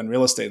they haven't done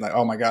real estate, like,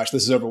 oh my gosh,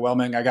 this is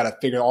overwhelming. I got to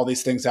figure all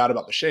these things out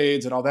about the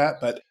shades and all that.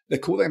 But the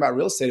cool thing about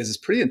real estate is it's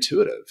pretty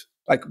intuitive.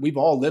 Like, we've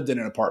all lived in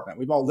an apartment.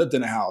 We've all lived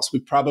in a house.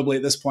 We've probably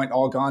at this point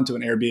all gone to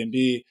an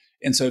Airbnb.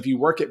 And so if you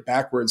work it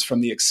backwards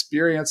from the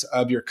experience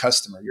of your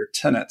customer, your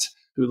tenant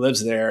who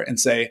lives there, and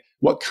say,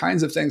 what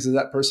kinds of things does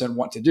that person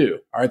want to do?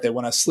 All right, they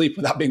want to sleep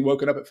without being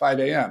woken up at 5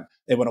 a.m.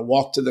 They want to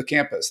walk to the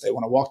campus. They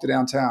want to walk to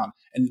downtown.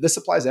 And this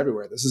applies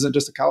everywhere. This isn't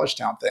just a college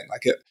town thing.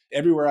 Like,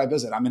 everywhere I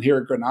visit, I'm in here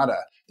in Granada.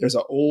 There's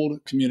an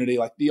old community,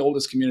 like the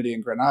oldest community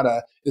in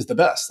Granada is the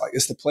best. Like,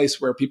 it's the place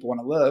where people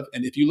want to live.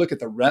 And if you look at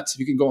the rents, if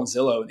you can go on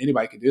Zillow, and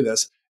anybody can do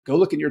this, go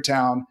look in your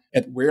town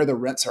at where the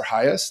rents are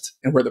highest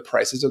and where the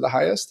prices are the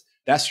highest.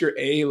 That's your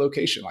A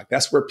location. Like,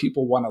 that's where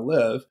people want to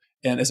live.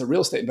 And as a real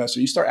estate investor,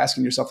 you start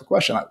asking yourself the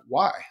question, like,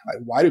 why?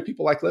 Like, why do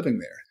people like living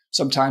there?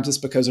 Sometimes it's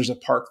because there's a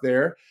park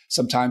there.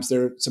 Sometimes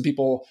some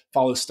people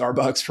follow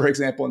Starbucks, for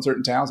example, in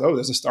certain towns. Oh,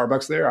 there's a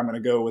Starbucks there. I'm going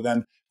to go within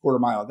a quarter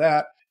mile of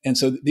that. And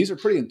so these are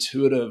pretty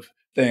intuitive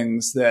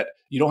things that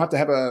you don't have to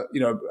have a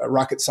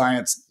rocket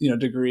science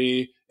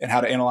degree in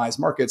how to analyze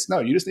markets. No,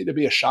 you just need to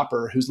be a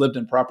shopper who's lived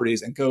in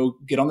properties and go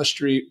get on the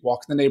street,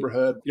 walk in the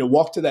neighborhood,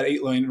 walk to that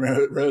 8-lane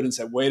road and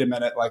say, wait a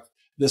minute, like,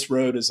 this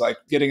road is like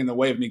getting in the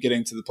way of me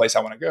getting to the place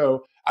I want to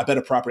go. I bet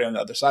a property on the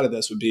other side of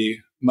this would be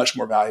much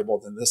more valuable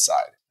than this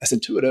side. That's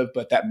intuitive,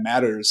 but that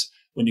matters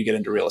when you get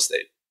into real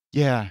estate.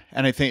 Yeah.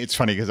 And I think it's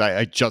funny because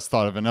I just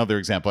thought of another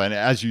example. And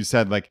as you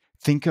said, like,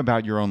 think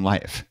about your own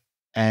life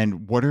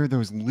and what are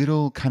those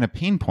little kind of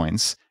pain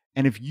points.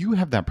 And if you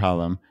have that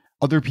problem,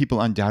 other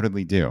people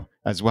undoubtedly do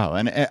as well.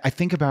 And I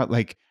think about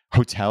like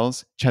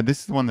hotels. Chad,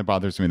 this is the one that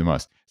bothers me the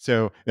most.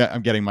 So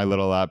I'm getting my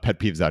little pet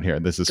peeves out here.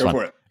 This is fun. Go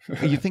for it.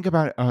 You think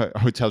about a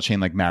hotel chain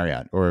like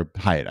Marriott or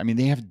Hyatt. I mean,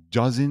 they have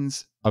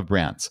dozens of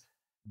brands,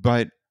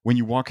 but when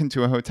you walk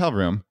into a hotel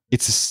room,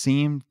 it's the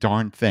same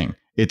darn thing.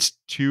 It's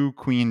 2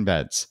 queen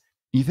beds.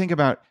 You think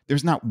about,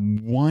 there's not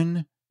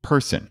one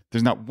person.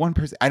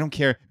 I don't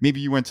care. Maybe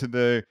you went to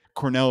the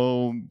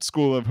Cornell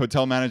School of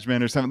Hotel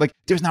Management or something. Like,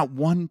 there's not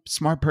one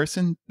smart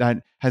person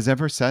that has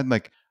ever said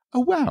like,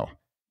 oh, wow,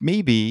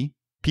 maybe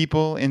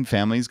people in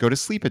families go to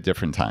sleep at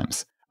different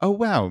times. Oh,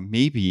 wow,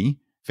 maybe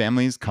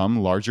families come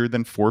larger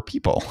than 4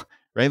 people,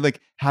 right?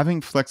 Like, having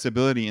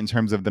flexibility in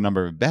terms of the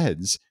number of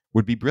beds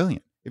would be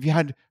brilliant. If you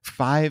had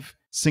 5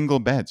 single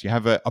beds, you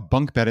have a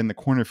bunk bed in the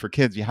corner for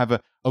kids, you have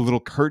a little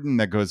curtain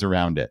that goes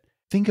around it.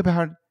 Think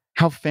about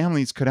how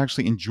families could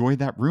actually enjoy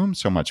that room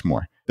so much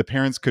more. The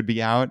parents could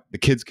be out, the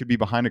kids could be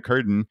behind a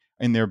curtain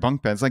in their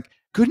bunk beds. Like,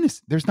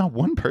 goodness, there's not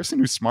one person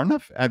who's smart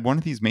enough at one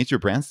of these major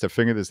brands to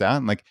figure this out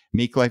and like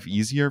make life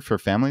easier for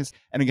families.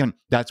 And again,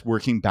 that's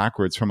working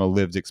backwards from a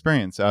lived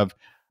experience of,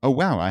 oh,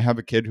 wow, I have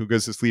a kid who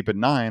goes to sleep at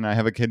 9. I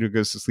have a kid who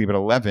goes to sleep at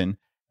 11.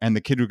 And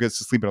the kid who goes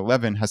to sleep at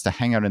 11 has to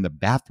hang out in the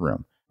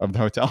bathroom of the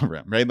hotel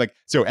room, right? Like,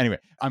 so anyway,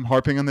 I'm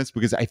harping on this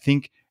because I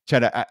think,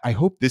 Chad, I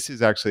hope this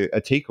is actually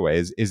a takeaway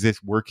is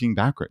this working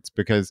backwards,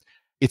 because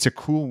it's a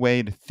cool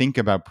way to think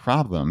about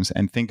problems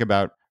and think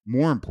about,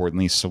 more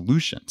importantly,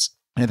 solutions.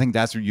 And I think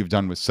that's what you've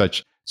done with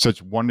such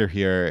wonder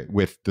here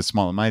with the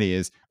Small and Mighty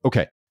is,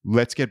 okay,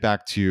 let's get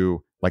back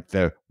to like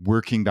the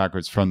working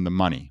backwards from the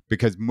money,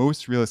 because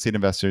most real estate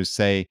investors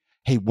say,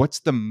 hey, what's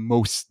the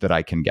most that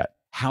I can get?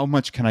 How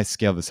much can I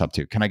scale this up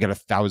to? Can I get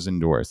 1,000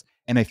 doors?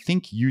 And I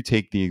think you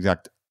take the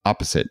exact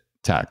opposite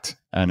tact.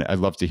 And I'd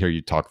love to hear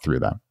you talk through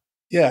that.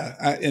 Yeah.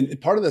 And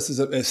part of this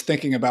is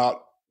thinking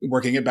about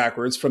working it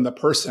backwards from the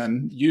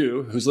person,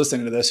 you who's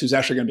listening to this, who's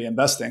actually going to be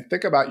investing.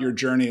 Think about your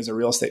journey as a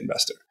real estate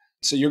investor.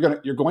 So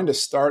you're going to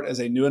start as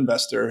a new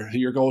investor.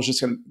 Your goal is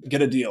just going to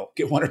get a deal,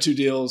 get 1 or 2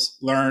 deals,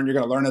 learn. You're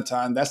going to learn a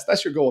ton.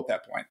 That's your goal at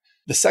that point.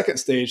 The second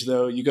stage,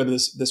 though, you go to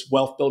this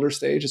wealth builder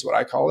stage, is what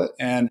I call it,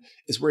 and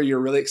is where you're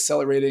really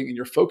accelerating, and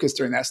your focus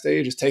during that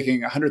stage is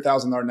taking a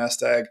 $100,000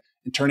 nest egg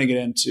and turning it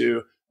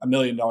into $1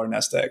 million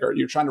nest egg, or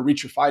you're trying to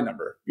reach your FI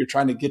number. You're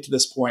trying to get to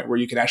this point where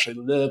you can actually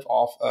live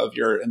off of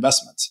your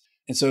investments.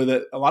 And so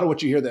that a lot of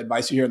what you hear, the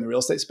advice you hear in the real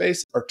estate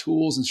space, are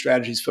tools and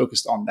strategies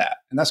focused on that.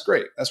 And that's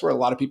great. That's where a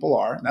lot of people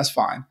are, and that's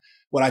fine.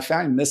 What I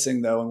found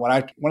missing, though, and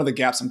one of the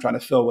gaps I'm trying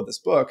to fill with this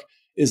book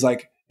is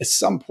like at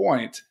some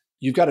point,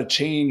 you've got to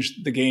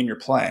change the game you're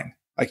playing.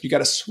 Like you got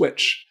to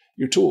switch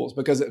your tools,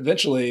 because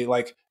eventually,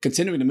 like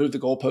continuing to move the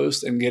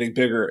goalpost and getting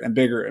bigger and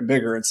bigger and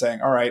bigger and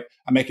saying, all right,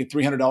 I'm making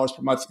 $300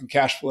 per month in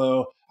cash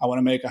flow. I want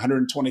to make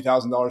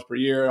 $120,000 per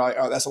year.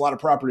 That's a lot of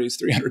properties,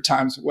 300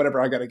 times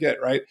whatever I got to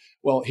get, right?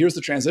 Well, here's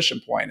the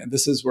transition point, and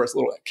this is where it's a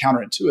little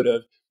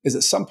counterintuitive, is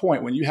at some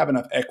point when you have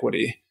enough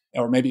equity,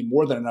 or maybe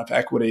more than enough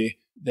equity,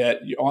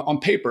 that on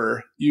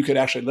paper, you could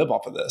actually live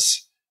off of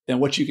this. Then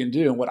what you can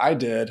do, and what I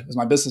did was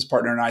my business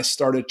partner and I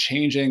started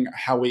changing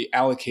how we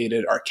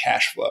allocated our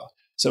cash flow.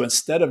 So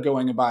instead of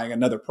going and buying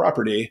another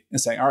property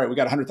and saying, all right, we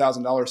got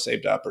 $100,000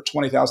 saved up or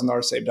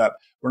 $20,000 saved up,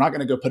 we're not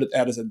going to go put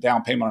that as a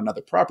down payment on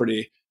another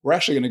property. We're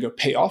actually going to go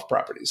pay off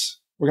properties.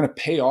 We're going to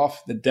pay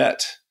off the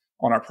debt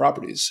on our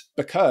properties,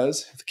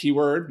 because the key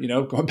word,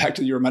 going back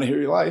to your money,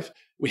 your life,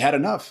 we had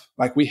enough.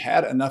 Like we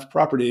had enough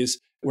properties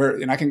where,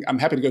 and I'm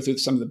happy to go through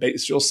some of the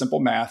it's real simple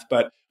math,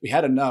 but we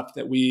had enough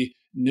that we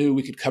knew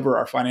we could cover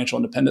our financial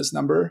independence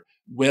number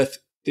with,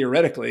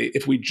 theoretically,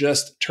 if we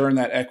just turn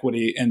that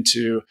equity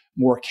into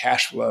more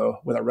cash flow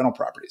with our rental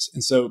properties.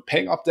 And so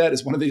paying off debt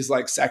is one of these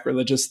like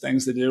sacrilegious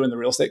things to do in the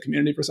real estate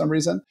community for some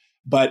reason,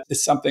 but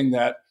it's something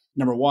that,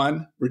 number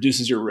one,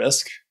 reduces your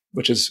risk,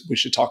 which is, we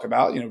should talk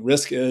about.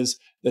 Risk is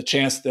the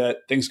chance that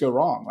things go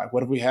wrong. Like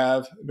what if we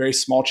have a very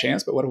small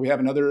chance, but what if we have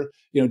another,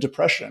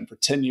 depression for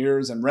 10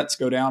 years and rents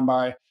go down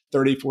by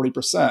 30,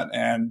 40%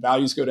 and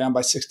values go down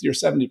by 60 or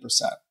 70%?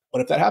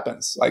 What if that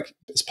happens? Like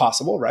it's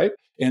possible, right?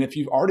 And if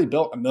you've already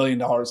built $1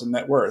 million in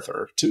net worth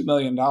or $2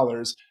 million,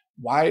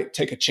 why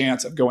take a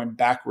chance of going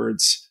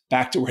backwards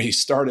back to where you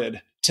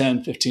started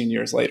 10, 15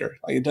 years later?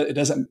 Like it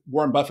doesn't,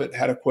 Warren Buffett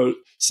had a quote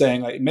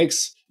saying like, it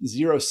makes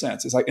zero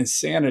sense. It's like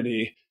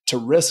insanity to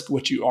risk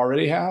what you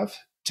already have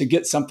to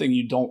get something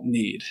you don't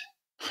need.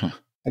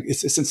 Like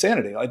it's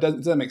insanity. Like it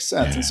doesn't make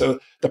sense. Yeah. And so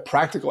the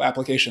practical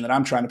application that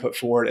I'm trying to put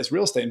forward as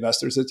real estate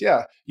investors is,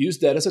 use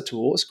debt as a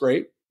tool. It's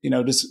great.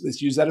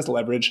 Just use that as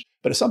leverage.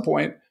 But at some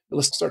point,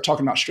 let's start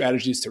talking about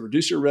strategies to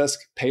reduce your risk,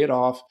 pay it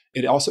off.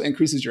 It also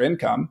increases your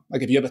income.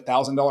 Like if you have a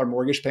 $1,000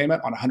 mortgage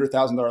payment on a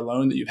 $100,000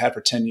 loan that you've had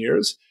for 10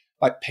 years,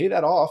 like pay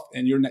that off.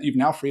 And you've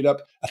now freed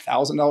up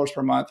 $1,000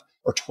 per month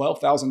or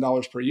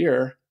 $12,000 per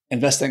year,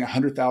 investing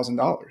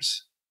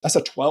 $100,000. That's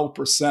a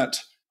 12%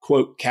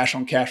 quote cash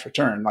on cash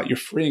return. Like you're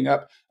freeing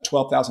up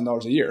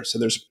 $12,000 a year. So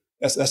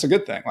that's a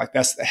good thing. Like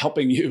that's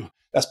helping you.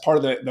 That's part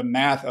of the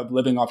math of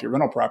living off your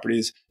rental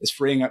properties, is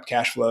freeing up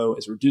cash flow,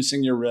 is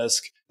reducing your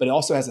risk. But it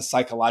also has a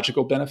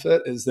psychological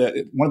benefit, is that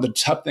one of the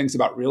tough things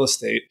about real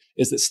estate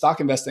is that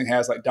stock investing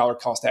has like dollar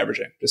cost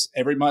averaging. Just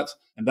every month,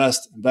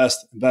 invest.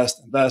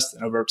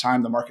 And over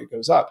time, the market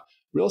goes up.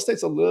 Real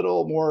estate's a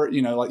little more,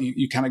 like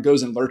you kind of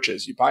goes in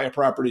lurches. You buy a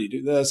property, you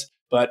do this.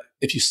 But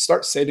if you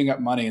start saving up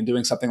money and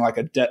doing something like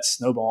a debt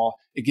snowball,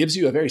 it gives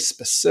you a very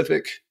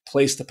specific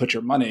place to put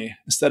your money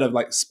instead of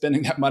like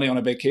spending that money on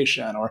a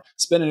vacation or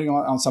spending it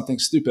on something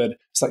stupid.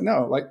 It's like,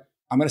 no, like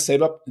I'm going to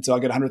save up until I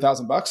get $100,000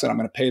 and I'm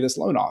going to pay this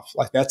loan off.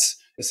 Like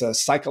it's a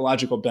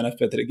psychological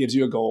benefit that it gives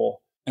you a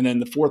goal. And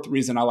then the fourth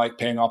reason I like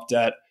paying off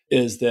debt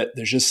is that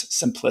there's just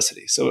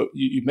simplicity. So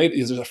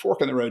there's a fork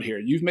in the road here.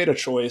 You've made a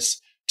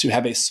choice to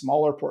have a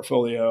smaller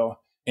portfolio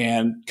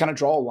and kind of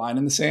draw a line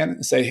in the sand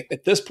and say,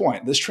 at this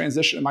point, this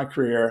transition in my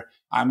career,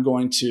 I'm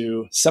going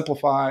to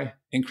simplify,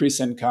 increase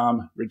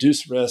income,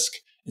 reduce risk,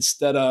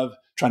 instead of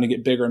trying to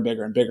get bigger and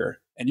bigger and bigger.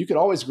 And you could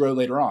always grow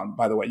later on,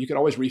 by the way. You could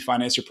always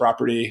refinance your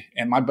property.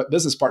 And my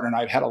business partner and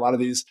I have had a lot of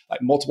these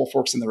like multiple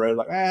forks in the road,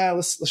 like,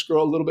 let's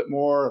grow a little bit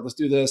more, let's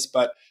do this.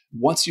 But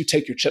once you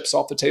take your chips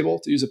off the table,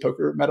 to use a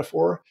poker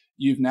metaphor,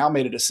 you've now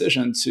made a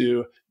decision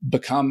to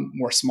become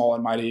more small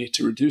and mighty,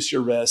 to reduce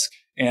your risk.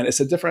 And it's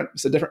a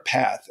different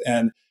path.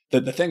 And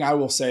the thing I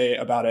will say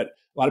about it,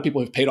 a lot of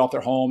people who've paid off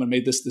their home and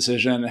made this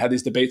decision and had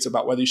these debates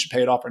about whether you should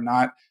pay it off or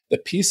not, the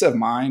peace of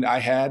mind I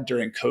had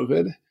during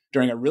COVID,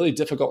 during a really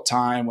difficult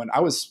time when I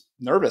was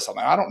nervous. I'm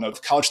like, I don't know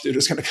if the college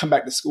student is going to come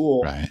back to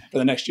school for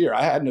the next year.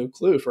 I had no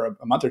clue for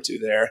a month or two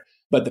there.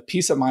 But the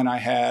peace of mind I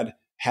had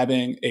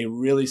having a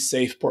really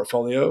safe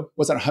portfolio,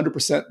 wasn't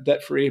 100%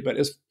 debt free, but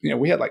it's,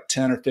 we had like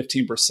 10 or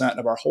 15%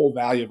 of our whole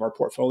value of our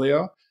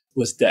portfolio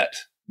was debt.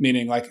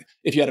 Meaning like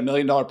if you had $1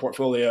 million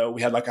portfolio,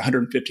 we had like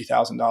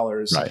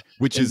 $150,000. Right.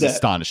 Which is debt.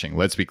 Astonishing.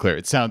 Let's be clear.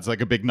 It sounds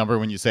like a big number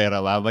when you say it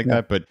out loud like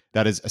that, but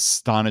that is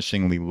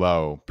astonishingly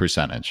low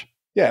percentage.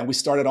 Yeah. And we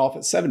started off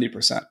at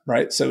 70%,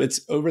 right? So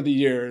it's over the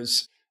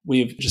years,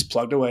 we've just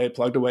plugged away.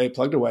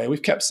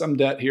 We've kept some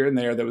debt here and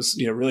there that was,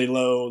 really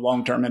low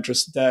long-term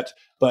interest debt.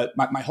 But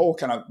my whole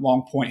kind of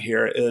long point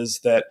here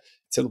is that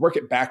to work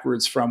it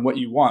backwards from what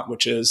you want,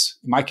 which is,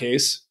 in my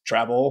case,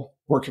 travel,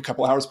 work a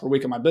couple hours per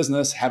week in my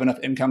business, have enough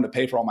income to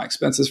pay for all my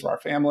expenses for our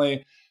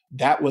family.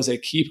 That was a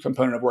key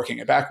component of working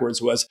it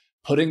backwards, was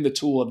putting the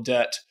tool of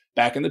debt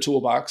back in the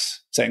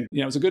toolbox, saying,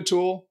 it was a good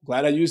tool.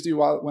 Glad I used you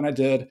when I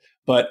did,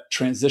 but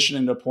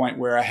transitioning to a point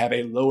where I have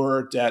a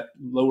lower debt,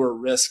 lower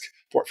risk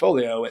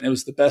portfolio. And it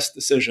was the best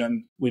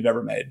decision we've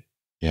ever made.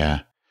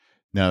 Yeah.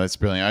 No, that's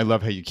brilliant. I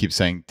love how you keep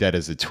saying debt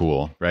as a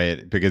tool,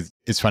 right? Because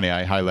it's funny,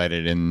 I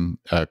highlighted in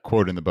a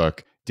quote in the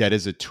book, debt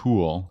is a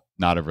tool,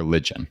 not a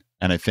religion.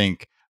 And I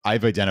think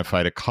I've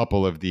identified a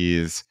couple of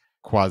these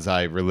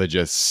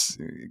quasi-religious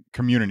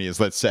communities,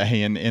 let's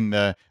say, in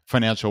the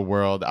financial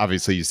world.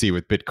 Obviously, you see it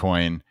with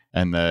Bitcoin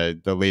and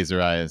the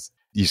laser eyes.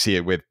 You see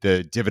it with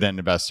the dividend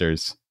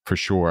investors for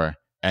sure,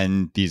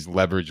 and these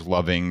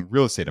leverage-loving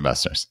real estate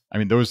investors. I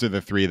mean, those are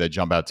the three that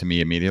jump out to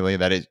me immediately.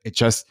 That it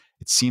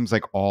seems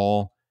like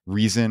all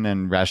reason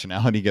and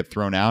rationality get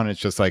thrown out, and it's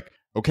just like,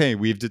 okay,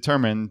 we've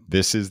determined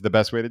this is the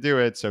best way to do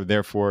it, so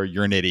therefore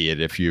you're an idiot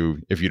if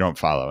you don't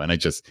follow. And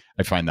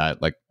I find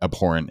that like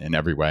abhorrent in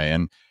every way.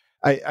 And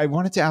I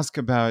wanted to ask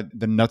about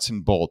the nuts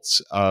and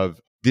bolts of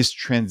this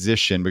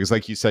transition, because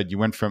like you said, you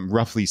went from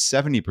roughly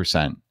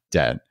 70%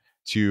 debt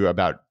to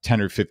about 10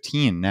 or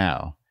 15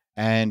 now.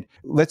 And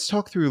let's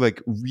talk through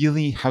like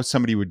really how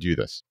somebody would do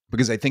this,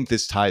 because I think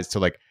this ties to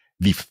like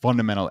the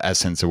fundamental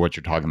essence of what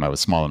you're talking about with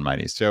small and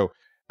mighty. So,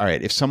 all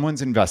right, if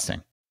someone's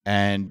investing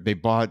and they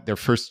bought their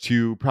first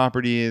two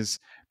properties,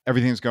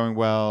 everything's going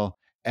well,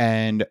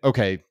 and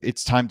okay,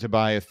 it's time to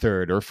buy a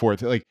third or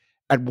fourth, like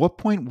at what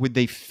point would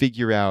they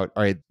figure out,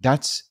 all right,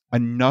 that's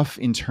enough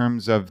in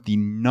terms of the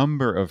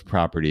number of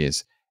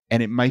properties,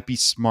 and it might be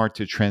smart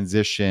to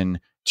transition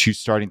to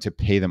starting to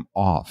pay them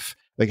off?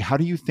 Like, how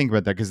do you think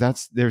about that?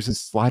 Because there's a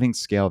sliding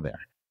scale there.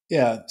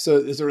 Yeah, so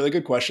it's a really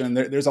good question.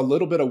 There's a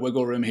little bit of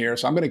wiggle room here.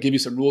 So I'm going to give you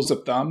some rules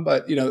of thumb.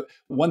 But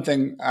one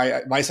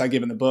advice I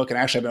give in the book, and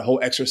I actually have a whole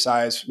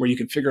exercise where you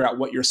can figure out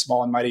what your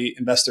small and mighty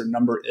investor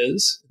number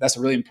is. That's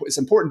really important. It's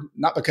important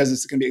not because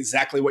it's going to be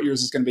exactly what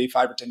yours is going to be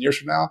 5 or 10 years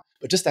from now,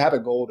 but just to have a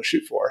goal to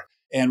shoot for.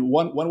 And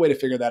one way to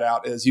figure that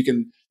out is you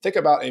can think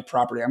about a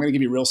property. I'm going to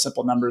give you real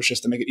simple numbers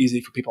just to make it easy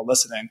for people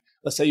listening.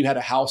 Let's say you had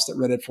a house that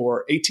rented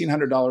for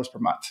 $1,800 per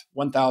month,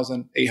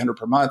 $1,800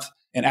 per month.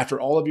 And after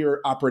all of your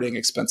operating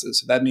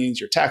expenses, so that means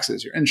your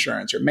taxes, your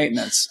insurance, your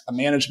maintenance, a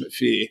management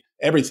fee,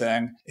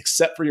 everything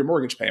except for your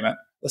mortgage payment,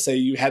 let's say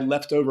you had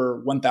left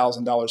over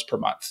 $1,000 per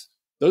month.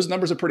 Those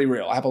numbers are pretty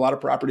real. I have a lot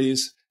of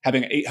properties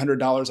having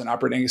 $800 in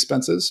operating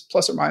expenses,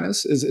 plus or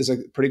minus, is a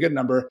pretty good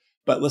number.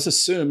 But let's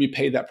assume you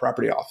paid that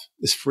property off.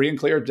 It's free and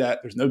clear of debt.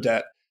 There's no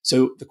debt.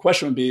 So the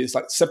question would be, it's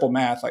like simple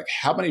math, like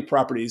how many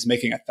properties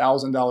making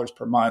 $1,000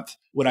 per month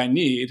would I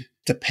need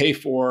to pay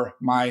for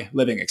my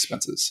living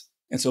expenses?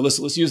 And so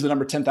let's use the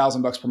number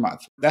 $10,000 per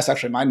month. That's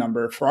actually my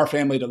number for our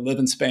family to live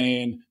in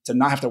Spain, to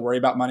not have to worry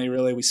about money.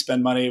 Really, we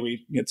spend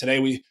money. Today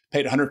we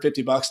paid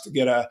 $150 to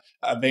get a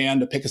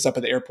van to pick us up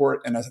at the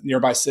airport in a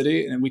nearby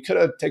city, and we could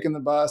have taken the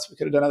bus. We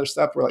could have done other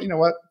stuff. We're like, you know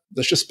what?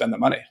 Let's just spend the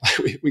money.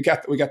 we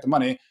got the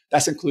money.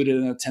 That's included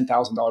in a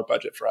 $10,000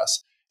 budget for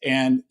us.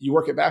 And you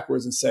work it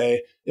backwards and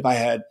say, if I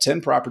had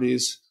 10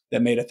 properties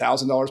that made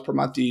 $1,000 per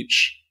month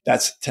each,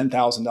 that's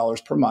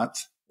 $10,000 per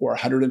month, or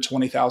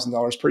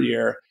 $120,000 per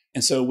year.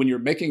 And so when you're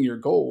making your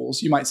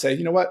goals, you might say,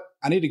 you know what?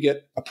 I need to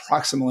get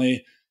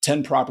approximately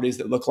 10 properties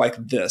that look like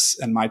this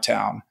in my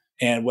town.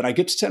 And when I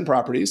get to 10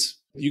 properties,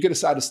 you could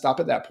decide to stop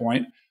at that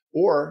point.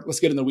 Or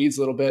let's get in the weeds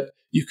a little bit.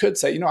 You could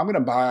say, I'm going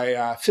to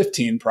buy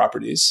 15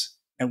 properties.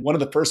 And one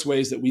of the first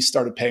ways that we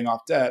started paying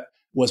off debt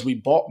was we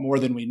bought more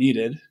than we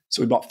needed.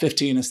 So we bought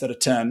 15 instead of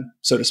 10,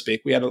 so to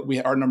speak.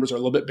 Our numbers are a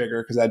little bit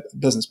bigger because I had a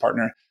business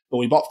partner, but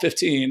we bought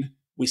 15.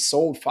 We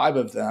sold 5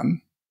 of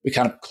them. We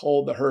kind of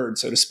culled the herd,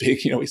 so to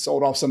speak. We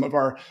sold off some of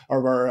our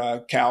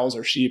cows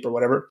or sheep or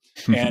whatever.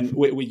 And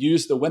we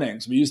used the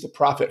winnings. We used the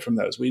profit from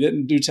those. We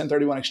didn't do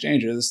 1031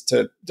 exchanges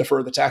to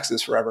defer the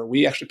taxes forever.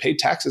 We actually paid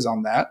taxes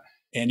on that.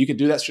 And you can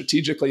do that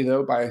strategically,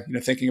 though, by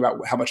thinking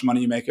about how much money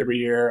you make every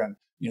year and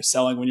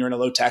selling when you're in a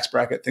low tax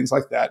bracket, things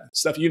like that.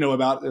 Stuff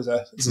about as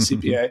a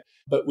CPA.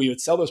 But we would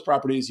sell those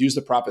properties, use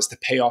the profits to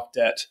pay off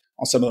debt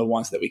on some of the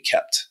ones that we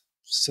kept.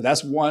 So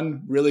that's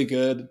one really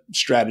good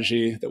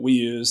strategy that we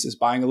use, is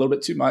buying a little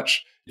bit too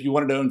much. If you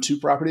wanted to own 2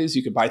 properties,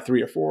 you could buy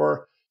 3 or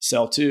 4,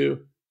 sell 2,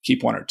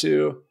 keep 1 or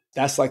 2.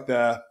 That's like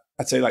I'd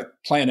say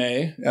plan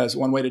A as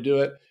one way to do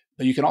it.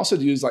 But you can also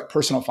use like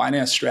personal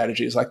finance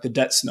strategies like the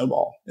debt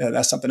snowball.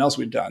 That's something else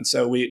we've done.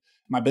 So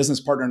my business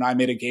partner and I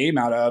made a game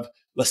out of,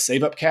 let's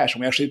save up cash. And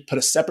we actually put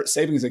a separate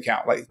savings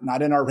account, like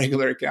not in our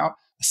regular account,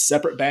 a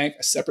separate bank,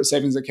 a separate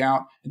savings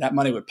account. And that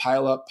money would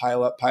pile up,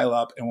 pile up, pile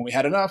up. And when we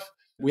had enough,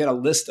 we had a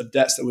list of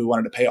debts that we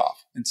wanted to pay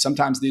off. And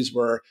sometimes these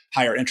were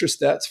higher interest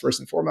debts,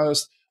 first and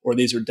foremost, or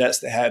these were debts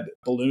that had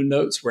balloon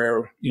notes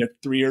where,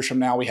 3 years from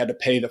now, we had to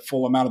pay the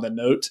full amount of the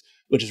note,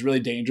 which is really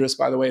dangerous,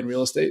 by the way, in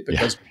real estate,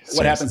 because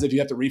what happens if you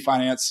have to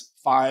refinance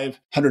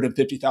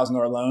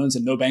 $550,000 loans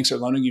and no banks are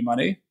loaning you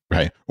money?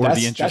 Right. Or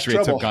the interest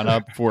rates have gone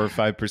up 4 or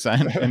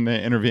 5% in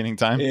the intervening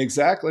time.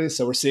 Exactly.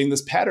 So we're seeing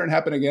this pattern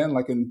happen again.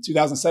 Like in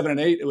 2007 and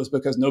 8, it was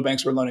because no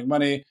banks were loaning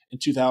money. In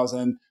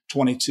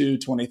 2022,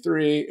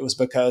 23, it was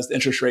because the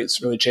interest rates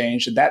really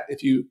changed. And that,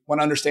 if you want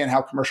to understand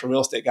how commercial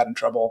real estate got in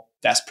trouble,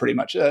 that's pretty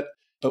much it.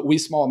 But we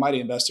small and mighty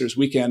investors,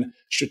 we can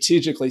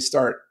strategically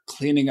start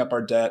cleaning up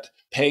our debt,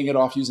 paying it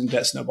off using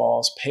debt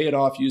snowballs, pay it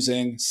off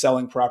using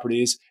selling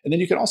properties. And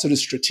then you can also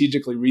just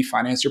strategically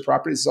refinance your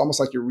properties. It's almost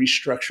like you're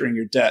restructuring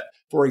your debt.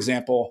 For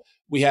example,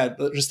 let's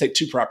just take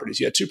 2 properties.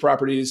 You had 2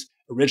 properties.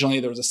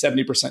 Originally, there was a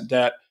 70%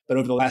 debt, but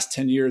over the last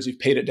 10 years, you've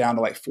paid it down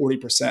to like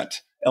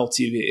 40%.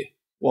 LTV.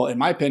 Well, in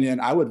my opinion,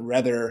 I would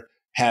rather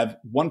have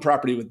one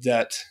property with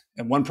debt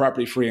and one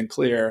property free and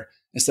clear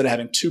instead of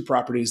having two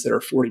properties that are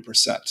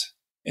 40%.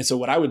 And so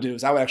what I would do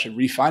is I would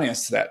actually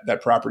refinance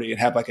that property and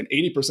have like an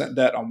 80%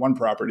 debt on one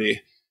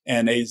property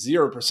and a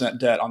 0%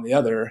 debt on the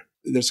other.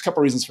 There's a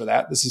couple of reasons for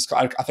that. This is,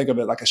 I think of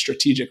it like a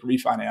strategic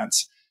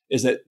refinance,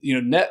 is that,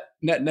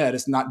 net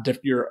is not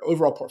your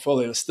overall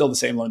portfolio is still the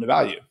same loan to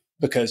value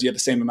because you have the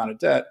same amount of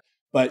debt,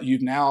 but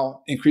you've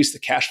now increased the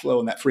cash flow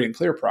in that free and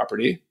clear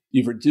property.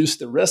 You've reduced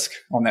the risk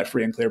on that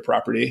free and clear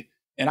property.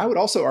 And I would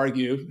also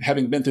argue,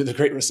 having been through the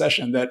Great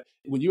Recession, that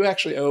when you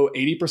actually owe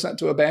 80%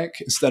 to a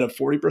bank instead of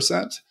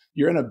 40%,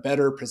 you're in a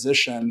better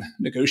position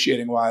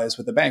negotiating wise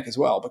with the bank as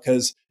well.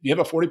 Because if you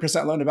have a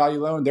 40% loan to value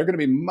loan, they're going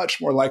to be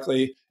much more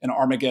likely in an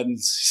Armageddon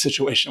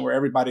situation where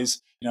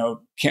everybody's,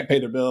 can't pay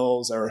their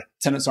bills or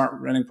tenants aren't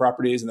renting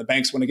properties and the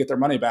banks want to get their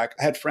money back.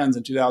 I had friends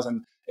in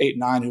 2008,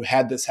 9 who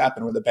had this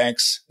happen where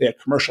they had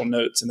commercial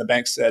notes and the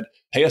bank said,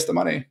 pay us the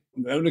money.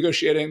 No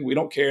negotiating. We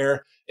don't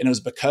care. And it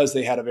was because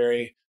they had a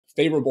very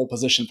favorable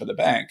position for the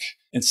bank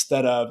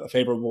instead of a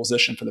favorable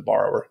position for the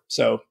borrower.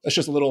 So that's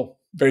just a little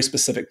very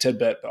specific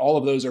tidbit. But all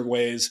of those are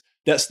ways,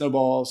 debt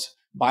snowballs,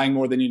 buying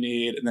more than you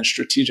need, and then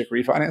strategic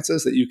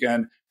refinances that you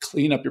can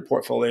clean up your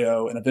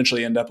portfolio and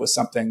eventually end up with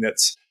something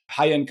that's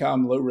high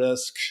income, low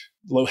risk,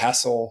 low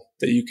hassle,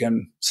 that you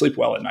can sleep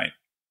well at night.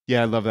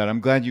 Yeah, I love that.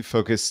 I'm glad you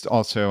focused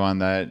also on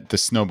the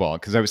snowball,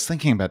 because I was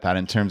thinking about that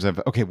in terms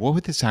of, okay, what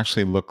would this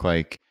actually look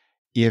like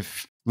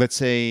if, let's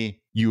say,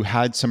 you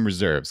had some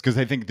reserves? Because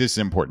I think this is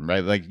important,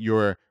 right? Like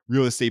your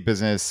real estate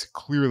business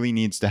clearly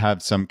needs to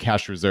have some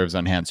cash reserves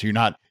on hand. So you're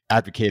not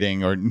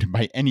advocating or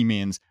by any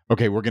means,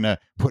 okay, we're going to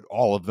put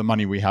all of the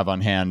money we have on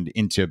hand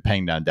into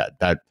paying down debt.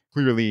 That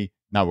clearly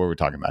not what we're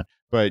talking about.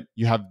 But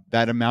you have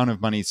that amount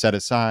of money set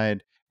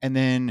aside. And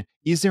then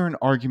is there an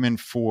argument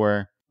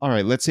for, all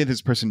right, let's say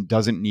this person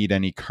doesn't need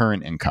any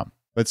current income.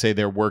 Let's say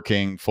they're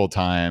working full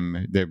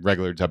time, the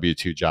regular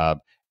W-2 job.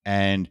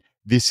 And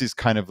this is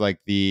kind of like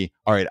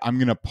all right, I'm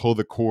going to pull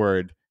the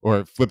cord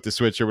or flip the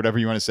switch or whatever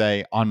you want to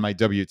say on my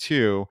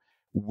W-2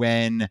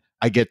 when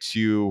I get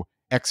to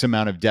X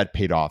amount of debt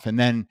paid off. And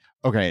then,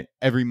 okay,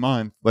 every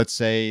month, let's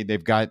say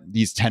they've got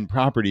these 10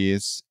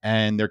 properties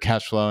and they're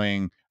cash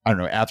flowing, I don't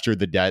know, after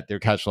the debt, they're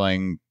cash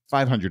flowing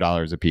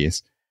 $500 a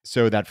piece.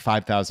 So that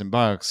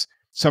 $5,000,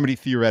 somebody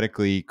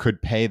theoretically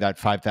could pay that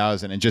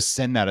 $5,000 and just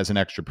send that as an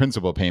extra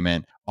principal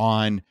payment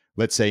on,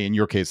 let's say in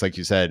your case, like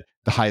you said,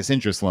 the highest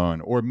interest loan,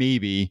 or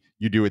maybe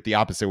you do it the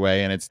opposite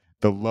way and it's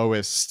the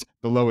lowest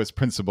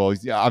principal.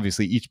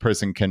 Obviously, each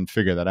person can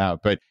figure that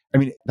out. But I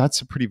mean, that's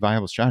a pretty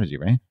viable strategy,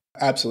 right?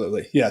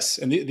 Absolutely. Yes.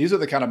 And these are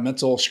the kind of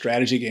mental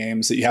strategy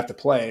games that you have to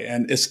play.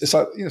 And it's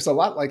a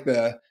lot like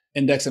the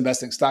index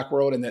investing stock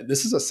world, and that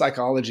this is a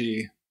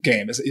psychology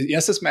game.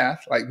 Yes, it's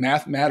math, like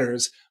math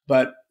matters,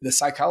 but the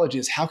psychology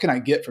is how can I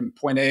get from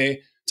point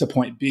A to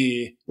point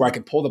B where I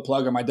can pull the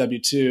plug on my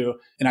W-2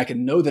 and I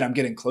can know that I'm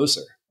getting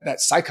closer. That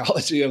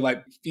psychology of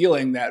like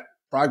feeling that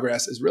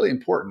progress is really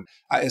important.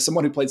 As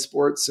someone who played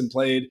sports and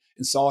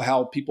saw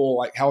how people,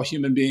 like how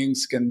human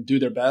beings can do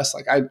their best,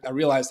 like I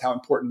realized how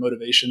important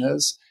motivation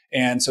is.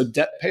 And so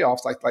debt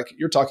payoffs, like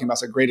you're talking about,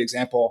 is a great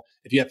example.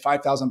 If you have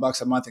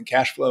 $5,000 a month in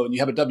cash flow and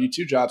you have a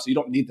W-2 job, so you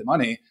don't need the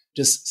money,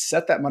 just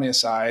set that money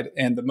aside.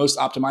 And the most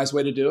optimized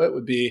way to do it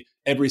would be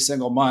every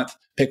single month,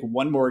 pick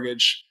one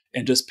mortgage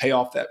and just pay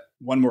off that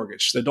one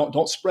mortgage. So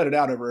don't spread it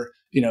out over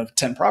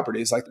 10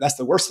 properties. Like that's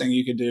the worst thing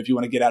you can do if you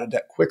want to get out of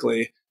debt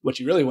quickly. What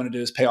you really want to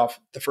do is pay off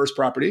the first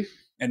property.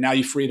 And now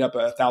you freed up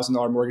a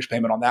 $1,000 mortgage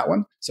payment on that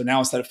one. So now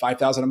instead of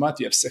 $5,000 a month,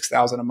 you have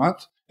 $6,000 a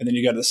month. And then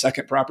you go to the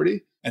second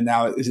property. And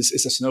now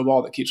it's a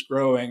snowball that keeps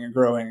growing and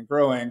growing and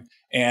growing.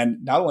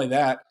 And not only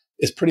that,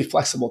 it's pretty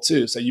flexible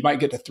too. So you might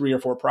get to 3 or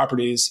 4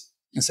 properties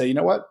and say, you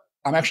know what?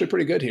 I'm actually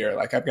pretty good here.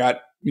 Like I've got,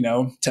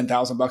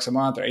 $10,000 a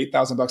month or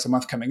 $8,000 a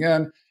month coming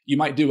in. You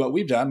might do what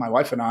we've done, my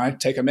wife and I,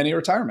 take a mini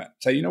retirement.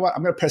 Say, you know what?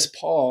 I'm going to press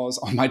pause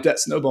on my debt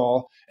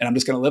snowball and I'm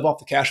just going to live off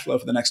the cash flow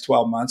for the next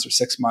 12 months or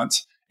 6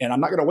 months. And I'm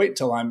not going to wait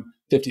till I'm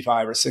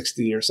 55 or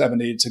 60 or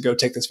 70 to go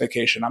take this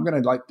vacation. I'm going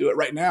to do it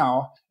right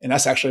now. And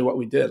that's actually what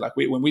we did.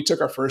 When we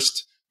took our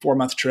first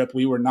 4-month trip,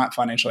 we were not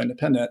financially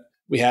independent.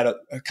 We had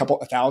a couple,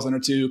 1,000 or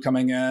 2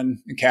 coming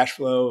in cash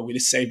flow. We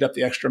just saved up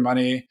the extra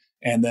money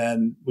and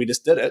then we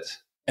just did it.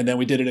 And then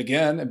we did it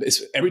again.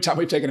 Every time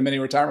we've taken a mini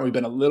retirement, we've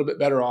been a little bit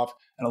better off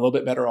and a little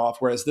bit better off.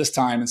 Whereas this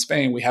time in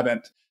Spain, we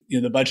haven't,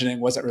 the budgeting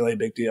wasn't really a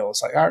big deal.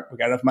 It's like, all right, we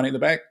got enough money in the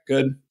bank.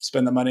 Good.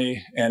 Spend the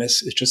money. And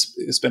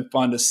it's been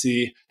fun to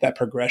see that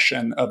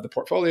progression of the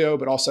portfolio,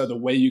 but also the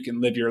way you can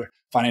live your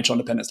financial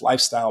independence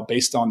lifestyle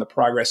based on the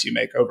progress you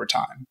make over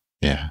time.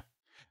 Yeah.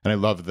 And I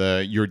love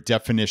your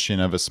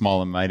definition of a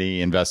small and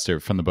mighty investor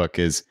from the book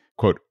is,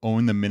 quote,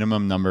 own the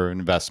minimum number of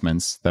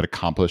investments that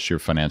accomplish your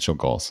financial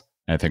goals.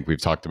 I think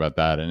we've talked about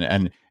that.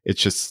 And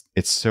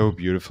it's so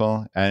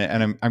beautiful.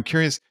 And I'm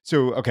curious.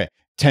 So, okay,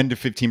 10 to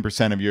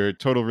 15% of your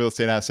total real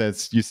estate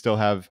assets, you still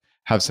have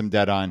some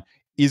debt on.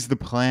 Is the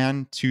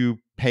plan to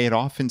pay it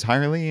off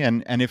entirely?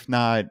 And if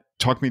not,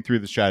 talk me through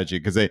the strategy,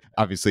 because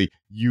obviously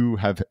you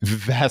have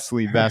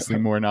vastly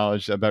more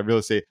knowledge about real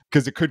estate,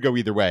 because it could go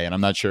either way. And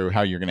I'm not sure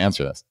how you're going to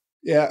answer this.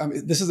 Yeah, I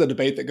mean, this is a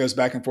debate that goes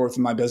back and forth with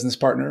my business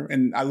partner,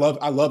 and I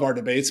love our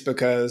debates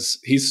because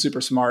he's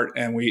super smart,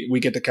 and we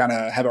get to kind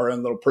of have our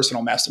own little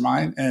personal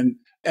mastermind. And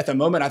at the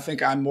moment, I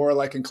think I'm more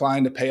like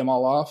inclined to pay them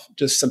all off,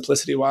 just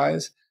simplicity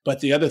wise.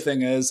 But the other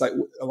thing is, like,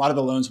 a lot of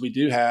the loans we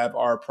do have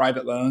are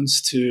private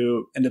loans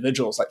to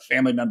individuals, like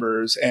family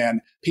members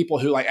and people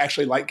who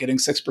actually like getting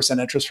 6%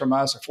 interest from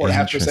us or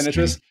 4.5%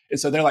 interest. And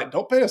so they're like,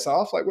 "Don't pay us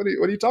off. Like, what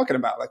are you talking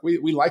about? Like,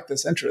 we like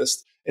this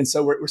interest." And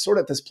so we're sort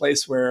of at this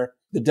place where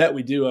the debt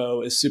we do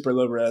owe is super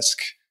low risk.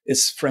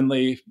 It's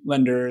friendly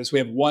lenders. We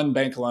have one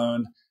bank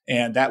loan,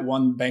 and that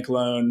one bank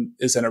loan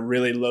is in a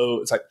really low,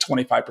 it's like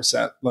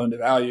 25% loan to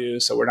value.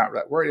 So we're not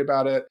that worried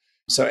about it.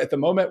 So at the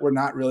moment, we're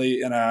not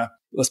really in a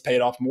let's pay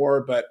it off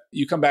more. But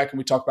you come back and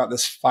we talk about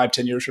this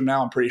 5-10 years from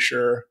now, I'm pretty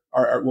sure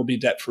we'll be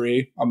debt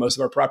free on most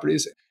of our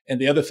properties. And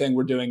the other thing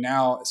we're doing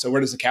now, so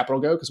where does the capital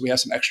go? Because we have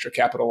some extra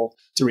capital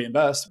to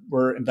reinvest.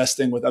 We're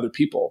investing with other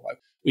people. Like,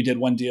 we did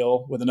one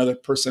deal with another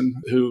person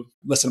who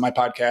listened to my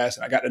podcast,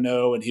 and I got to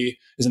know, and he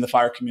is in the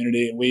fire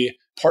community, and we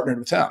partnered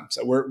with him.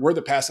 So we're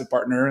the passive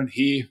partner, and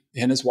he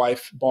and his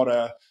wife bought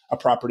a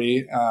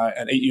property,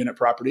 an 8-unit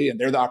property, and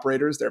they're the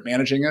operators, they're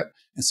managing it.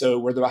 And so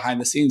we're the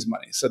behind the scenes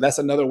money. So that's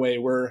another way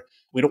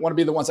we don't want to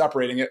be the ones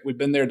operating it. We've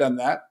been there, done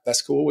that.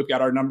 That's cool. We've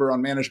got our number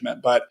on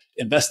management, but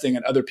investing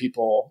in other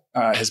people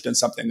has been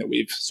something that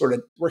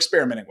we're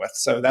experimenting with.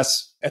 So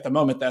that's, at the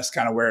moment, that's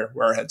kind of where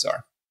our heads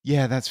are.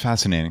 Yeah, that's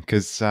fascinating,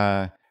 because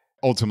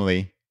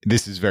ultimately,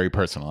 this is very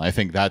personal. I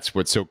think that's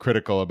what's so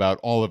critical about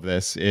all of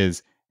this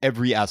is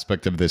every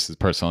aspect of this is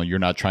personal. You're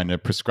not trying to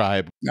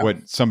prescribe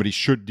what somebody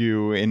should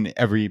do in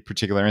every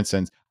particular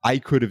instance. I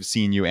could have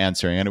seen you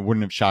answering, and it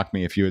wouldn't have shocked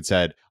me if you had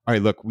said, all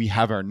right, look, we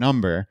have our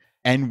number,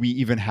 and we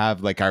even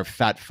have like our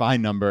fat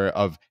fine number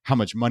of how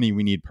much money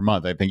we need per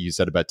month. I think you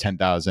said about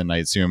 10,000. I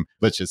assume,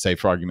 let's just say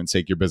for argument's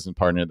sake, your business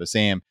partner the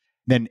same.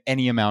 Then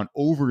any amount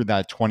over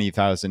that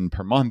 20,000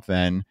 per month,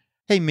 then,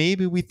 hey,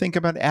 maybe we think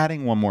about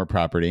adding one more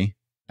property.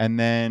 And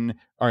then,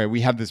 all right,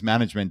 we have this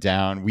management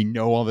down. We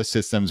know all the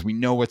systems. We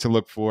know what to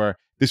look for.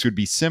 This would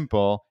be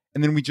simple.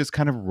 And then we just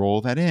kind of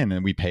roll that in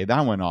and we pay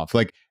that one off.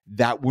 Like,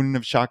 that wouldn't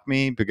have shocked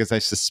me, because I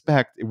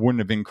suspect it wouldn't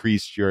have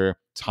increased your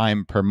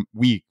time per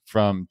week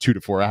from 2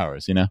 to 4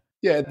 hours, you know?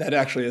 Yeah, that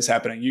actually is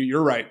happening.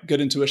 You're right.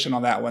 Good intuition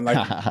on that one.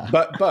 Like,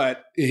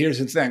 but here's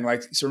the thing.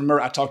 Like, so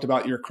remember, I talked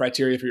about your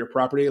criteria for your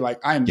property. Like,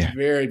 I'm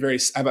very, very,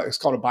 it's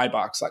called a buy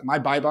box. Like, my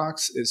buy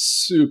box is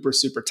super,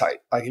 super tight.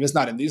 Like, if it's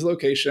not in these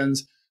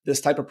locations,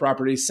 this type of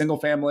property, single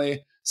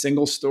family,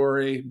 single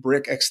story,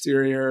 brick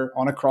exterior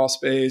on a crawl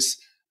space,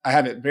 I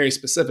have it very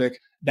specific.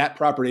 That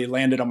property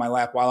landed on my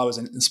lap while I was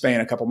in Spain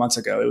a couple months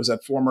ago. It was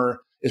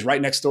is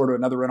right next door to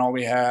another rental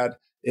we had.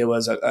 It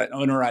was an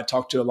owner I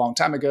talked to a long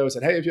time ago,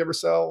 said, "Hey, if you ever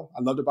sell,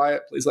 I'd love to buy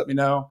it. Please let me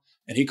know."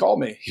 And he called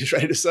me. He was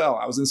ready to sell.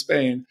 I was in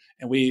Spain,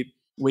 and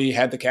we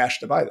had the cash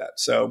to buy that.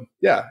 So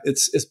yeah,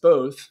 it's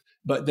both.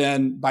 But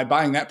then by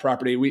buying that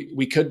property,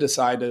 we could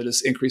decide to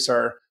just increase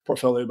our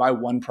portfolio by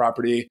one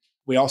property.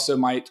 We also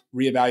might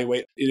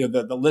reevaluate,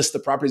 the list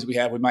of properties we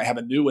have. We might have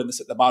a new one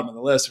that's at the bottom of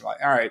the list. We're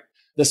like, all right,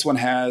 this one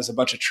has a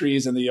bunch of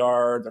trees in the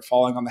yard. They're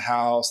falling on the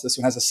house. This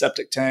one has a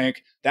septic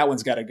tank. That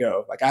one's got to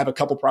go. Like, I have a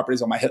couple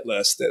properties on my hit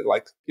list that,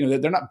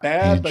 they're not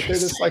bad, but they're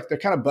just they're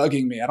kind of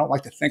bugging me. I don't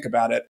like to think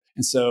about it.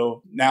 And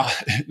so now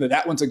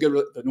that one's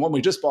the one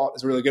we just bought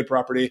is a really good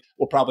property.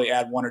 We'll probably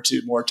add 1 or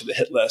 2 more to the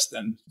hit list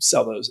and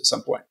sell those at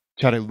some point.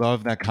 Chad, I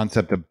love that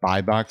concept of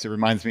buy box. It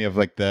reminds me of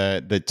like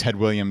the Ted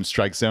Williams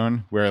strike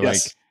zone, where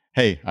like,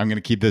 hey, I'm going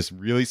to keep this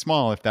really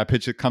small. If that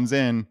pitch comes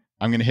in,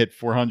 I'm going to hit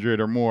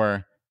 400 or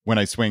more when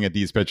I swing at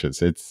these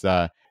pitches. It's,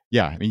 I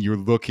mean, you're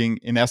looking,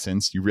 in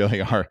essence, you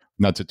really are,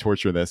 not to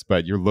torture this,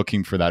 but you're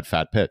looking for that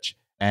fat pitch.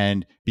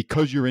 And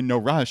because you're in no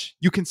rush,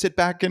 you can sit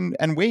back and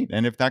wait.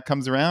 And if that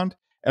comes around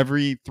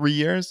every 3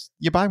 years,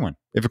 you buy one.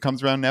 If it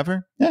comes around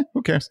never,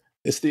 who cares?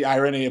 It's the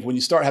irony of when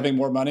you start having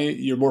more money,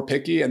 you're more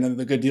picky, and then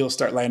the good deals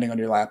start landing on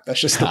your lap. That's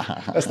just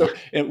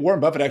and Warren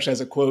Buffett actually has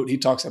a quote. He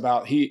talks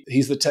about, I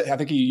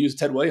think he used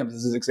Ted Williams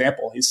as his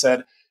example. He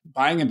said,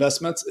 buying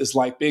investments is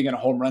like being in a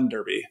home run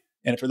derby.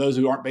 And for those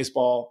who aren't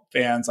baseball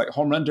fans, like a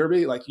home run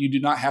derby, like, you do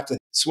not have to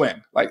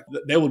swing. Like,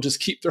 they will just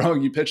keep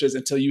throwing you pitches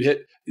until you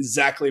hit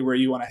exactly where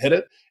you want to hit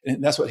it.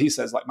 And that's what he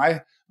says. Like,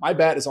 my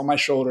bat is on my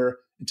shoulder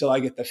until I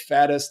get the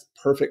fattest,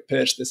 perfect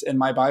pitch that's in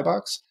my buy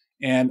box.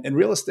 And in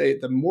real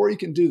estate, the more you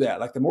can do that,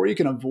 like, the more you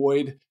can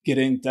avoid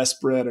getting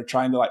desperate or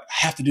trying to I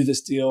have to do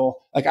this deal.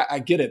 Like, I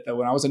get it though.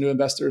 When I was a new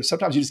investor,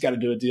 sometimes you just got to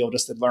do a deal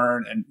just to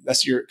learn. And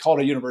that's call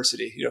it a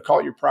university, call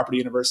it your property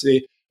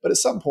university. But at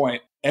some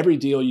point, every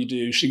deal you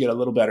do should get a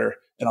little better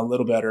and a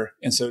little better.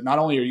 And so not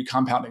only are you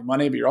compounding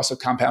money, but you're also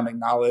compounding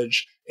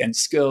knowledge and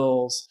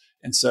skills.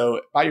 And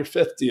so by your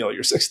 5th deal,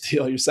 your 6th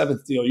deal, your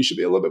 7th deal, you should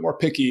be a little bit more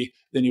picky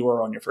than you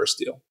were on your first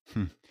deal.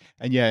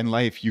 And yeah, in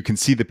life, you can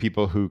see the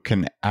people who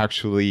can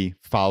actually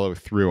follow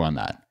through on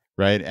that,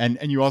 right? And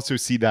you also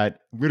see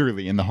that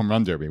literally in the home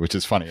run derby, which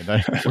is funny.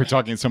 We're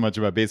talking so much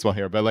about baseball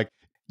here, but like,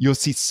 you'll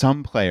see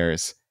some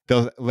players,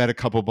 they'll let a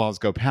couple balls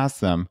go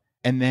past them.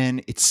 And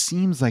then it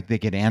seems like they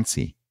get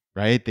antsy,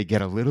 right? They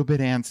get a little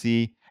bit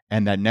antsy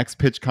and that next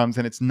pitch comes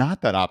and it's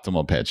not that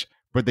optimal pitch,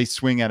 but they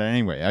swing at it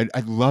anyway.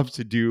 I'd love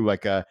to do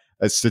like a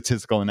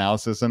statistical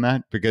analysis on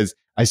that because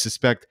I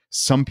suspect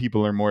some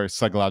people are more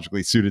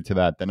psychologically suited to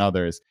that than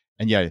others.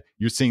 And yeah,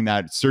 you're seeing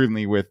that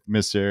certainly with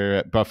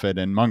Mr. Buffett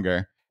and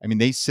Munger. I mean,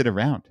 they sit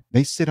around,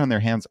 they sit on their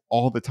hands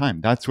all the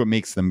time. That's what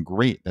makes them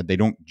great, that they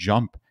don't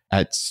jump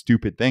at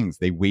stupid things.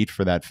 They wait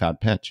for that fat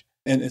pitch.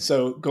 And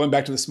so going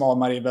back to the small and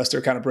mighty investor,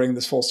 kind of bringing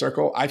this full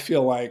circle, I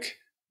feel like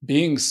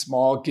being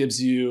small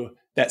gives you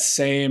that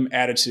same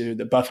attitude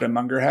that Buffett and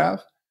Munger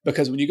have.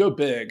 Because when you go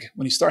big,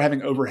 when you start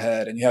having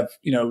overhead and you have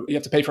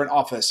to pay for an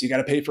office, you got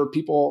to pay for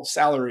people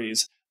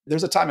salaries.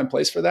 There's a time and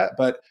place for that.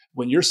 But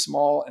when you're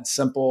small and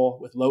simple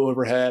with low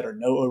overhead or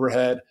no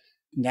overhead,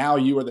 now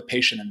you are the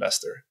patient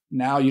investor.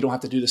 Now you don't have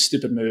to do the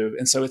stupid move.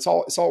 And so it's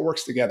all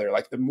works together.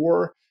 Like the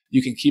more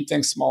you can keep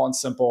things small and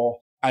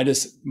simple,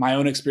 my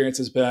own experience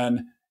has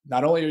been,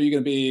 not only are you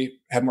going to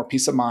have more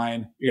peace of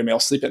mind, you're going to be able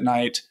to sleep at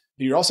night,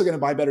 but you're also going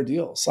to buy better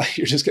deals. Like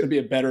you're just going to be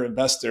a better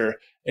investor.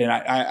 And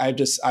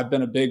I've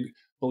been a big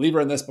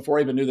believer in this before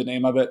I even knew the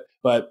name of it.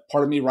 But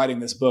part of me writing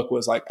this book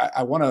was like,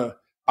 I want to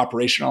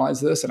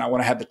operationalize this and I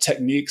want to have the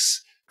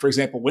techniques. For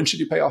example, when should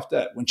you pay off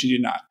debt? When should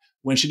you not?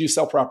 When should you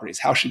sell properties?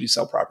 How should you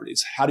sell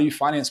properties? How do you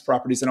finance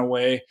properties in a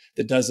way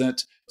that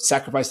doesn't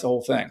sacrifice the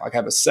whole thing? Like I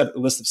have a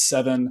list of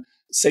 7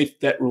 safe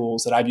debt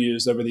rules that I've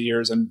used over the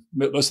years. And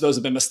most of those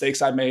have been mistakes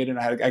I made and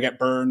I got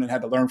burned and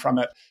had to learn from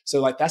it.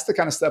 So like, that's the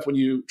kind of stuff when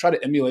you try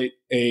to emulate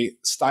a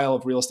style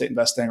of real estate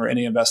investing or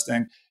any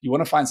investing, you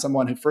want to find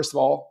someone who, first of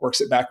all,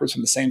 works it backwards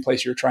from the same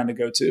place you're trying to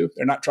go to.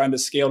 They're not trying to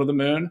scale to the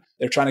moon.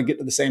 They're trying to get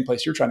to the same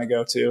place you're trying to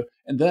go to.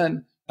 And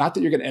then not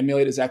that you're going to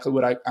emulate exactly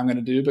what I'm going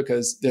to do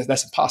because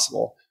that's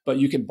impossible, but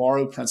you can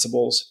borrow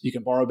principles, you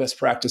can borrow best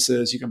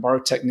practices, you can borrow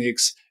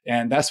techniques.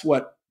 And that's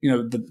what,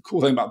 the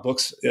cool thing about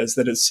books is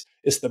that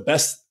it's the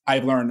best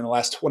I've learned in the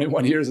last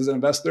 21 years as an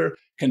investor,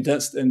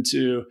 condensed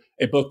into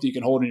a book that you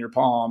can hold in your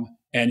palm.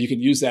 And you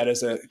can use that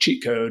as a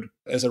cheat code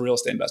as a real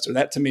estate investor.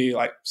 That to me,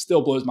 like,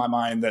 still blows my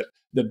mind that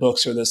the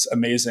books are this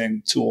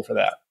amazing tool for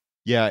that.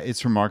 Yeah,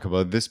 it's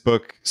remarkable. This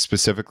book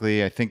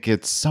specifically, I think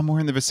it's somewhere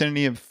in the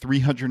vicinity of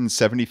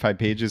 375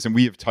 pages. And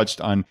we have touched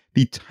on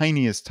the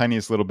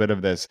tiniest little bit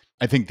of this.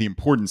 I think the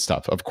important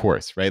stuff, of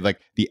course, right?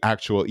 Like the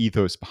actual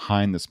ethos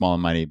behind the small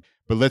and mighty.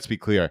 But let's be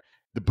clear,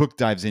 the book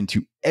dives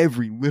into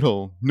every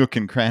little nook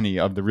and cranny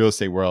of the real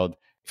estate world,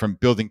 from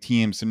building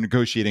teams to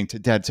negotiating to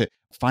debt to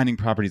finding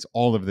properties,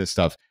 all of this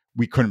stuff.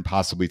 We couldn't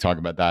possibly talk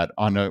about that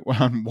on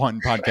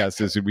one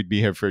podcast, as we'd be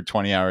here for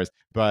 20 hours.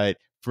 But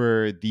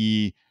for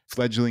the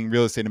fledgling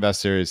real estate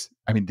investors,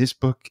 I mean, this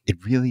book,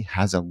 it really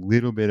has a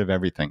little bit of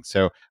everything.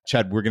 So,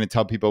 Chad, we're going to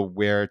tell people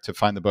where to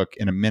find the book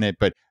in a minute,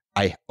 but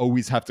I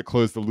always have to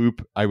close the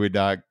loop. I would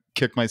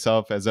kick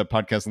myself as a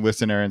podcast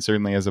listener and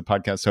certainly as a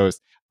podcast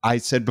host. I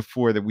said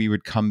before that we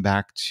would come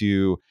back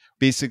to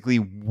basically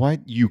what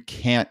you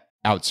can't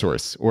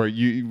outsource, or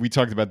we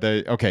talked about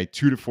 2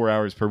 to 4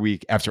 hours per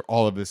week after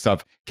all of this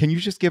stuff. Can you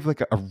just give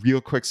like a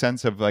real quick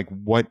sense of like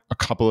what a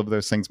couple of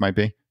those things might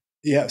be?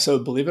 Yeah. So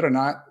believe it or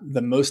not,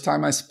 the most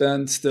time I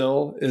spend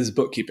still is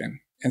bookkeeping.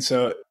 And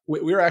so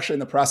we were actually in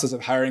the process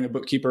of hiring a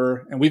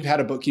bookkeeper, and we've had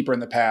a bookkeeper in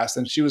the past,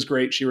 and she was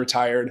great. She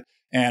retired,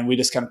 and we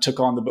just kind of took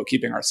on the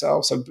bookkeeping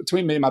ourselves. So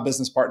between me and my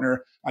business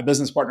partner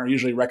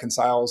usually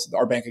reconciles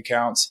our bank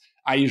accounts.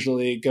 I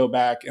usually go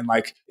back and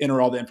like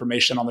enter all the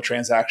information on the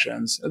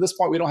transactions. At this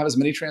point, we don't have as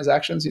many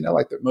transactions,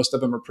 most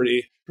of them are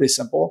pretty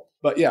simple.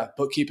 But yeah,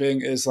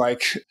 bookkeeping is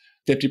like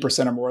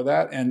 50% or more of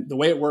that. And the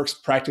way it works,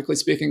 practically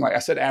speaking, like I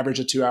said, average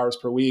of 2 hours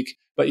per week.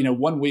 But,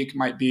 1 week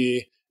might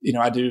be,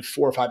 I do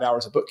 4 or 5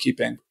 hours of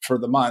bookkeeping for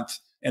the month.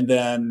 And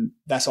then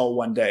that's all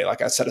one day.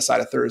 Like I set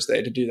aside a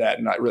Thursday to do that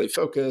and I really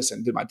focus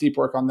and do my deep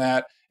work on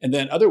that. And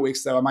then other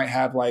weeks, though, I might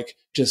have like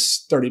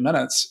just 30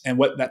 minutes. And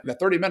what that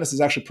 30 minutes is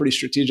actually pretty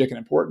strategic and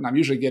important.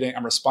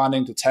 I'm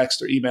responding to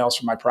text or emails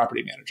from my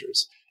property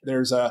managers.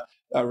 There's a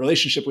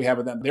relationship we have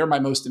with them. They're my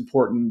most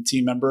important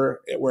team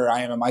member where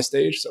I am in my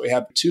stage. So we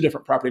have 2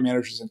 different property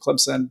managers in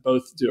Clemson,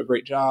 both do a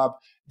great job.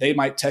 They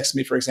might text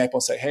me, for example,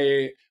 and say,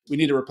 hey, we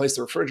need to replace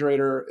the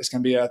refrigerator. It's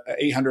going to be a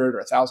 $800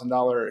 or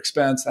 $1,000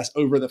 expense. That's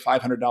over the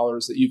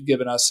 $500 that you've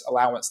given us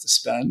allowance to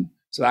spend.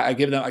 So I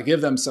give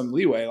them some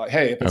leeway, like,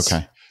 hey, if it's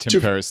Tim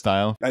Ferriss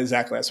style.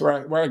 Exactly. That's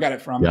where I got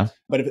it from. Yeah.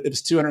 But if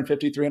it's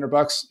 $250,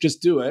 $300, just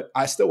do it.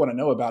 I still want to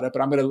know about it,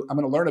 but I'm going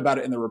to learn about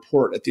it in the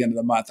report at the end of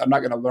the month. I'm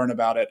not going to learn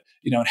about it,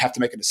 and have to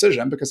make a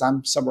decision because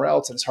I'm somewhere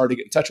else and it's hard to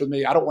get in touch with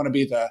me. I don't want to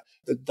be the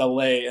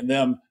delay in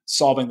them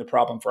solving the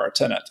problem for our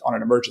tenant on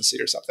an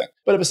emergency or something.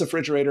 But if it's a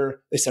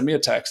refrigerator, they send me a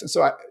text. And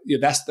so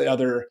that's the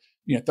other,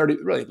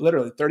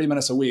 literally 30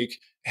 minutes a week.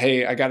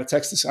 Hey, I got a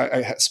text.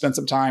 I spent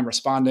some time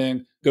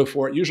responding. Go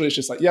for it. Usually it's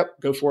just like,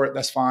 yep, go for it.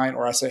 That's fine.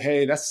 Or I say,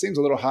 hey, that seems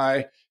a little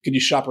high. Can you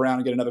shop around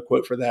and get another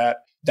quote for that?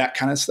 That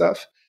kind of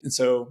stuff. And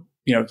so,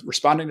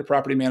 responding to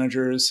property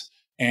managers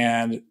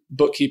and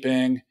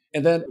bookkeeping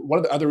And then one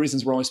of the other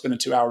reasons we're only spending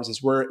 2 hours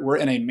is we're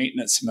in a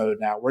maintenance mode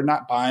now. We're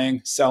not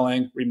buying,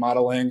 selling,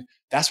 remodeling.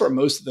 That's where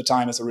most of the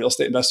time as a real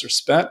estate investor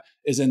spent,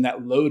 is in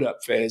that load up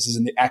phase, is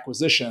in the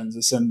acquisitions,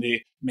 is in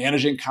the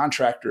managing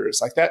contractors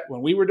like that.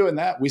 When we were doing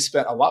that, we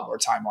spent a lot more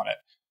time on it.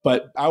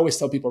 But I always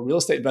tell people real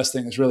estate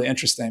investing is really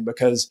interesting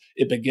because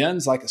it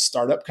begins like a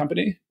startup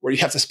company where you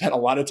have to spend a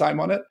lot of time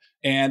on it,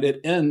 and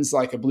it ends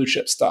like a blue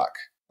chip stock.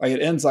 Like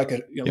it ends like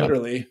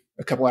literally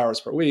a couple hours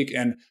per week.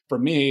 And for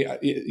me,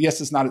 yes,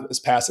 it's not as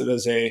passive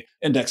as a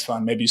index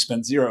fund. Maybe you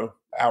spend 0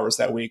 hours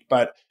that week,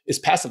 but it's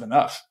passive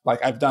enough.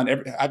 Like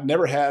I've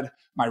never had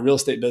my real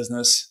estate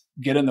business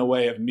get in the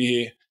way of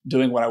me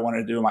doing what I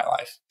wanted to do in my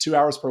life. 2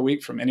 hours per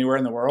week from anywhere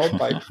in the world.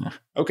 Like,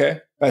 okay,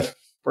 that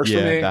works for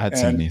me.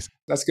 That's and amazing.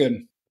 That's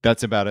good.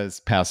 That's about as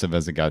passive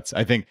as it gets.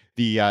 I think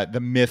the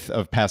myth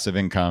of passive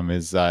income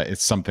is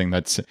something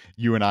that's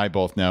you and I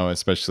both know,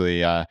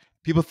 especially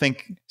people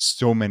think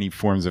so many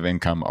forms of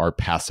income are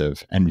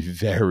passive and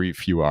very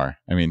few are.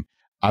 I mean,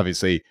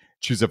 obviously,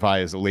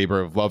 Choosify is a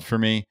labor of love for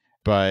me,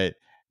 but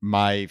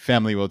my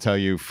family will tell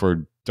you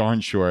for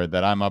darn sure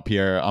that I'm up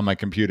here on my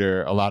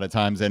computer a lot of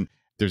times, and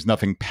there's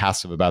nothing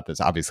passive about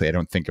this. Obviously, I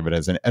don't think of it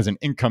as an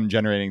income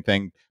generating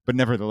thing, but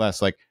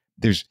nevertheless, like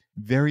there's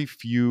very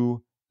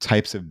few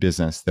types of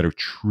business that are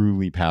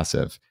truly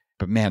passive.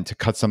 But man, to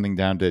cut something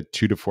down to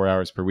 2 to 4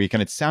 hours per week,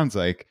 and it sounds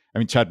like, I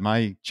mean, Chad,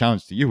 my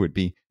challenge to you would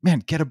be,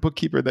 man, get a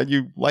bookkeeper that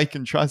you like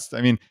and trust.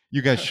 I mean,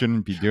 you guys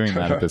shouldn't be doing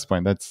that at this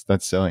point.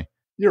 That's silly.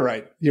 You're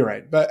right. You're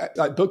right. But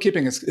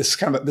bookkeeping is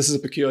kind of this is a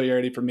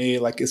peculiarity for me.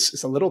 Like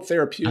it's a little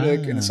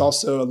therapeutic, and it's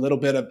also a little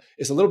bit of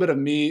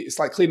me. It's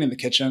like cleaning the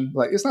kitchen.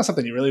 Like it's not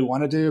something you really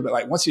want to do, but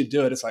like once you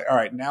do it, it's like, all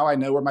right, now I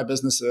know where my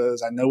business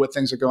is. I know what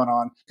things are going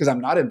on because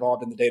I'm not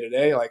involved in the day to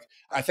day. Like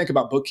I think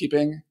about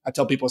bookkeeping. I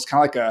tell people it's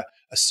kind of like a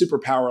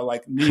superpower,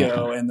 like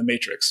Neo in the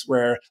Matrix,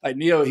 where like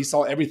Neo, he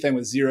saw everything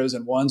with zeros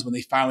and ones when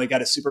he finally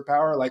got his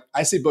superpower. Like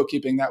I see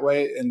bookkeeping that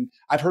way, and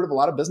I've heard of a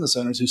lot of business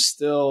owners who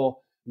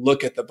still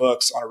look at the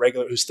books on a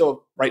regular, who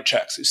still write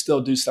checks, who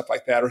still do stuff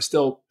like that, or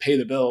still pay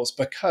the bills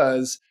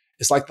because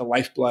it's like the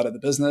lifeblood of the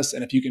business.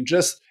 And if you can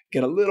just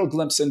get a little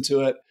glimpse into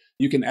it,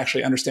 you can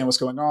actually understand what's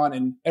going on.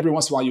 And every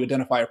once in a while you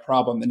identify a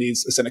problem that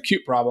it's an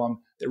acute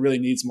problem that really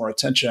needs more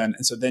attention.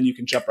 And so then you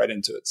can jump right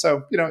into it.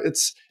 So,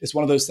 it's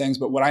one of those things,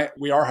 but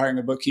we are hiring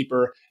a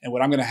bookkeeper, and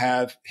what I'm going to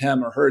have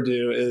him or her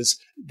do is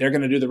they're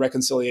going to do the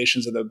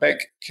reconciliations of the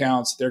bank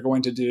accounts. They're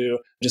going to do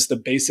just the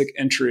basic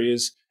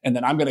entries. And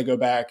then I'm going to go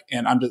back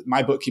and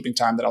my bookkeeping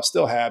time that I'll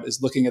still have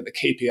is looking at the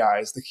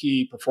KPIs, the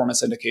key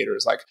performance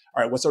indicators. Like,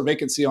 all right, what's our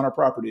vacancy on our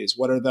properties?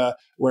 What are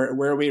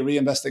where are we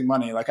reinvesting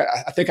money? Like,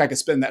 I think I could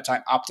spend that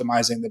time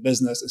optimizing the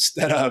business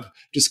instead of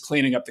just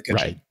cleaning up the kitchen.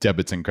 Right.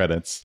 Debits and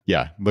credits.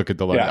 Yeah. Look at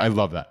the line. Yeah. I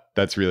love that.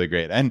 That's really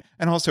great. And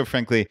also,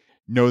 frankly,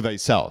 know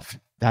thyself.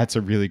 That's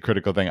a really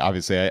critical thing.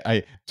 Obviously,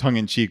 I tongue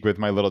in cheek with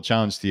my little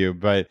challenge to you,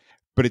 but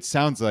it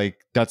sounds like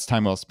that's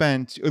time well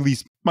spent. At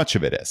least much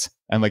of it is.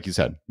 And like you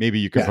said, maybe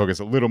you can focus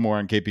a little more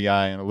on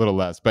KPI and a little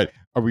less, but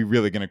are we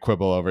really going to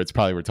quibble over? It's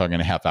probably, we're talking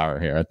a half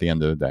hour here at the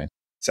end of the day.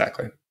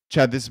 Exactly.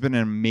 Chad, this has been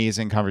an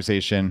amazing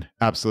conversation.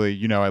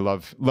 Absolutely. I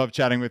love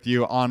chatting with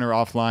you on or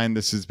offline.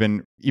 This has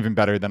been even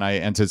better than I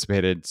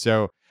anticipated.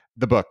 So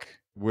the book,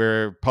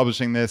 we're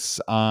publishing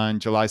this on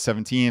July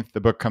 17th.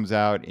 The book comes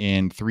out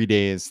in 3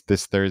 days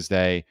this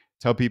Thursday.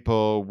 Tell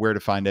people where to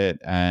find it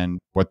and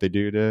what they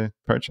do to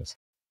purchase.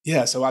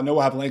 Yeah, so I know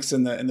we'll have links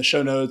in the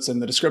show notes and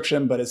the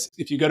description, but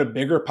if you go to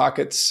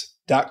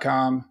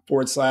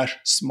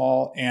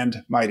biggerpockets.com/small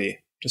and mighty,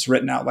 just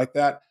written out like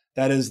that.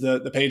 That is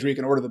the page where you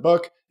can order the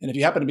book. And if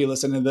you happen to be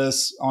listening to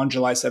this on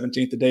July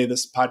 17th, the day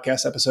this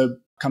podcast episode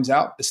comes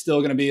out, it's still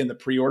going to be in the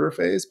pre-order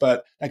phase,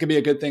 but that could be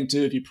a good thing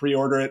too. If you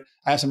pre-order it,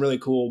 I have some really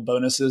cool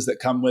bonuses that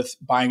come with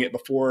buying it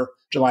before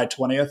July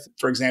 20th.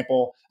 For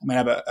example, I'm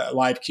going to have a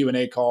live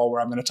Q&A call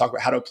where I'm going to talk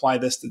about how to apply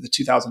this to the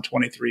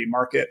 2023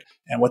 market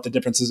and what the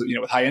difference is,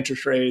 with high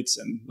interest rates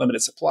and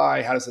limited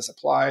supply. How does this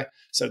apply?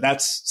 So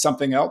that's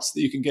something else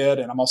that you can get.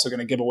 And I'm also going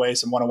to give away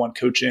some one-on-one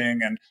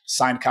coaching and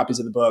signed copies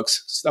of the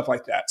books, stuff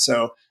like that.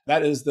 So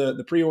that is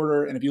the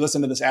pre-order. And if you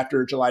listen to this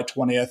after July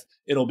 20th,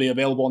 it'll be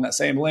available in that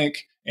same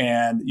link,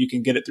 and you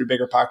can get it through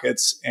Bigger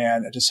Pockets.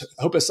 And I just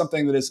hope it's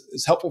something that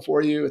is helpful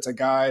for you. It's a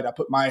guide. I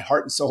put my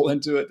heart and soul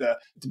into it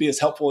to be as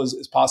helpful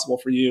as possible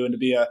for you, and to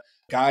be a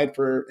guide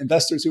for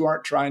investors who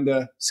aren't trying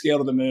to scale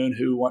to the moon,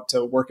 who want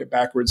to work it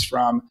backwards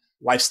from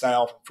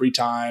lifestyle, free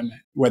time,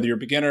 whether you're a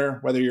beginner,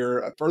 whether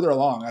you're further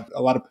along. I have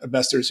a lot of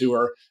investors who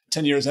are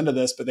 10 years into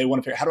this, but they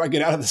want to figure out, how do I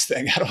get out of this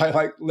thing? How do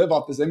I live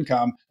off this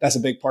income? That's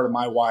a big part of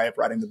my why of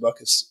writing the book,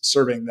 is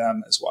serving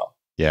them as well.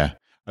 Yeah,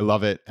 I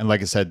love it. And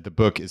like I said, the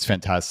book is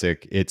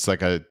fantastic. It's like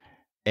this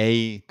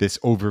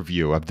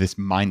overview of this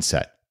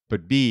mindset,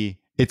 but B,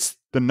 it's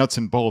the nuts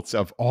and bolts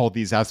of all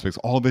these aspects,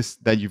 all this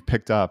that you've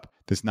picked up,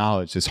 this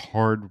knowledge, this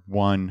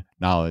hard-won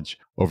knowledge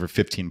over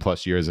 15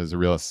 plus years as a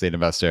real estate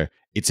investor.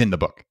 It's in the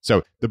book.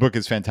 So the book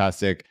is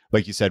fantastic.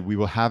 Like you said, we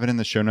will have it in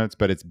the show notes,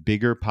 but it's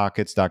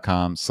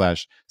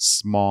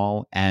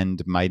biggerpockets.com/small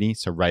and mighty.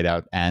 So write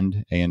out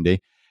and,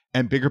 A-N-D.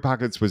 And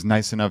BiggerPockets was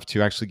nice enough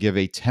to actually give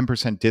a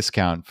 10%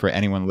 discount for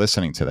anyone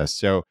listening to this.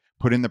 So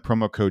put in the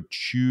promo code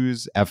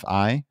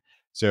CHOOSEFI.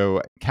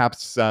 So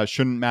caps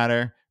shouldn't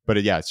matter,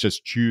 but yeah, it's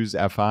just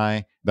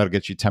CHOOSEFI. That'll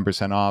get you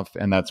 10% off.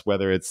 And that's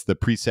whether it's the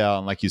pre-sale.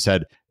 And like you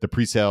said, the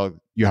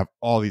pre-sale, you have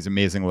all these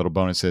amazing little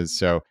bonuses.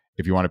 So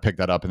if you want to pick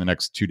that up in the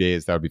next 2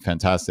 days, that would be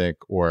fantastic,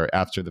 or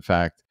after the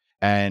fact.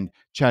 And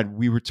Chad,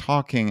 we were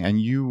talking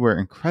and you were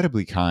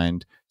incredibly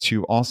kind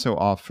to also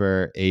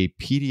offer a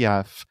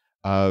PDF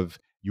of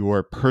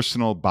your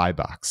personal buy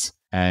box.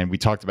 And we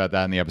talked about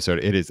that in the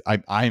episode. It is,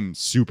 I'm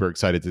super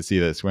excited to see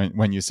this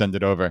when you send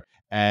it over.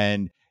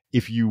 And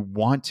if you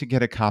want to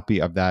get a copy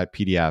of that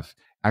PDF,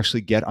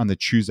 actually get on the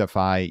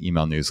ChooseFI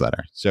email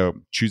newsletter. So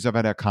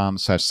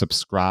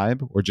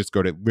choosefi.com/subscribe, or just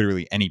go to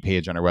literally any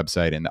page on our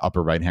website. In the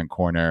upper right-hand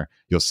corner,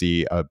 you'll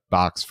see a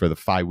box for the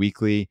FI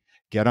Weekly.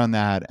 Get on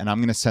that, and I'm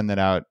going to send that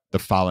out the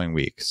following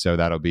week. So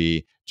that'll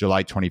be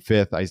July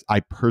 25th. I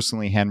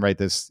personally handwrite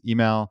this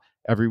email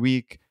every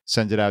week,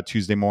 send it out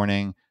Tuesday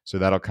morning. So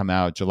that'll come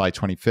out July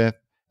 25th.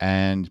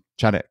 And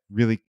Chad, I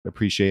really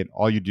appreciate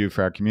all you do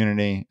for our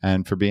community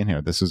and for being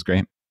here. This was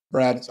great.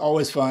 Brad, it's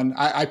always fun.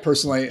 I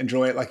personally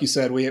enjoy it. Like you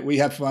said, we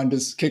have fun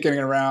just kicking it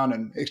around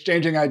and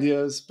exchanging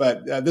ideas.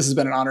 But this has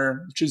been an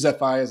honor.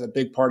 ChooseFI is a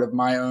big part of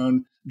my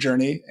own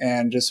journey,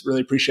 and just really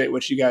appreciate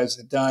what you guys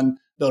have done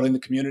building the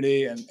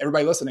community, and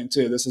everybody listening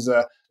too. This is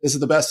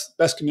the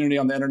best community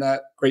on the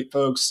internet. Great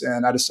folks,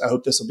 and I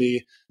hope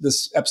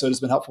this episode has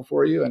been helpful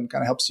for you and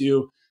kind of helps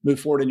you move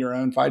forward in your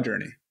own FI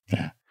journey.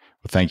 Yeah.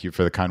 Well, thank you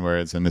for the kind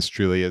words. And this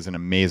truly is an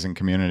amazing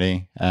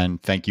community.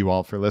 And thank you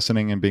all for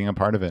listening and being a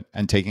part of it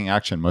and taking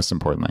action, most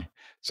importantly.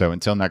 So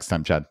until next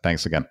time, Chad,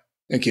 thanks again.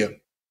 Thank you.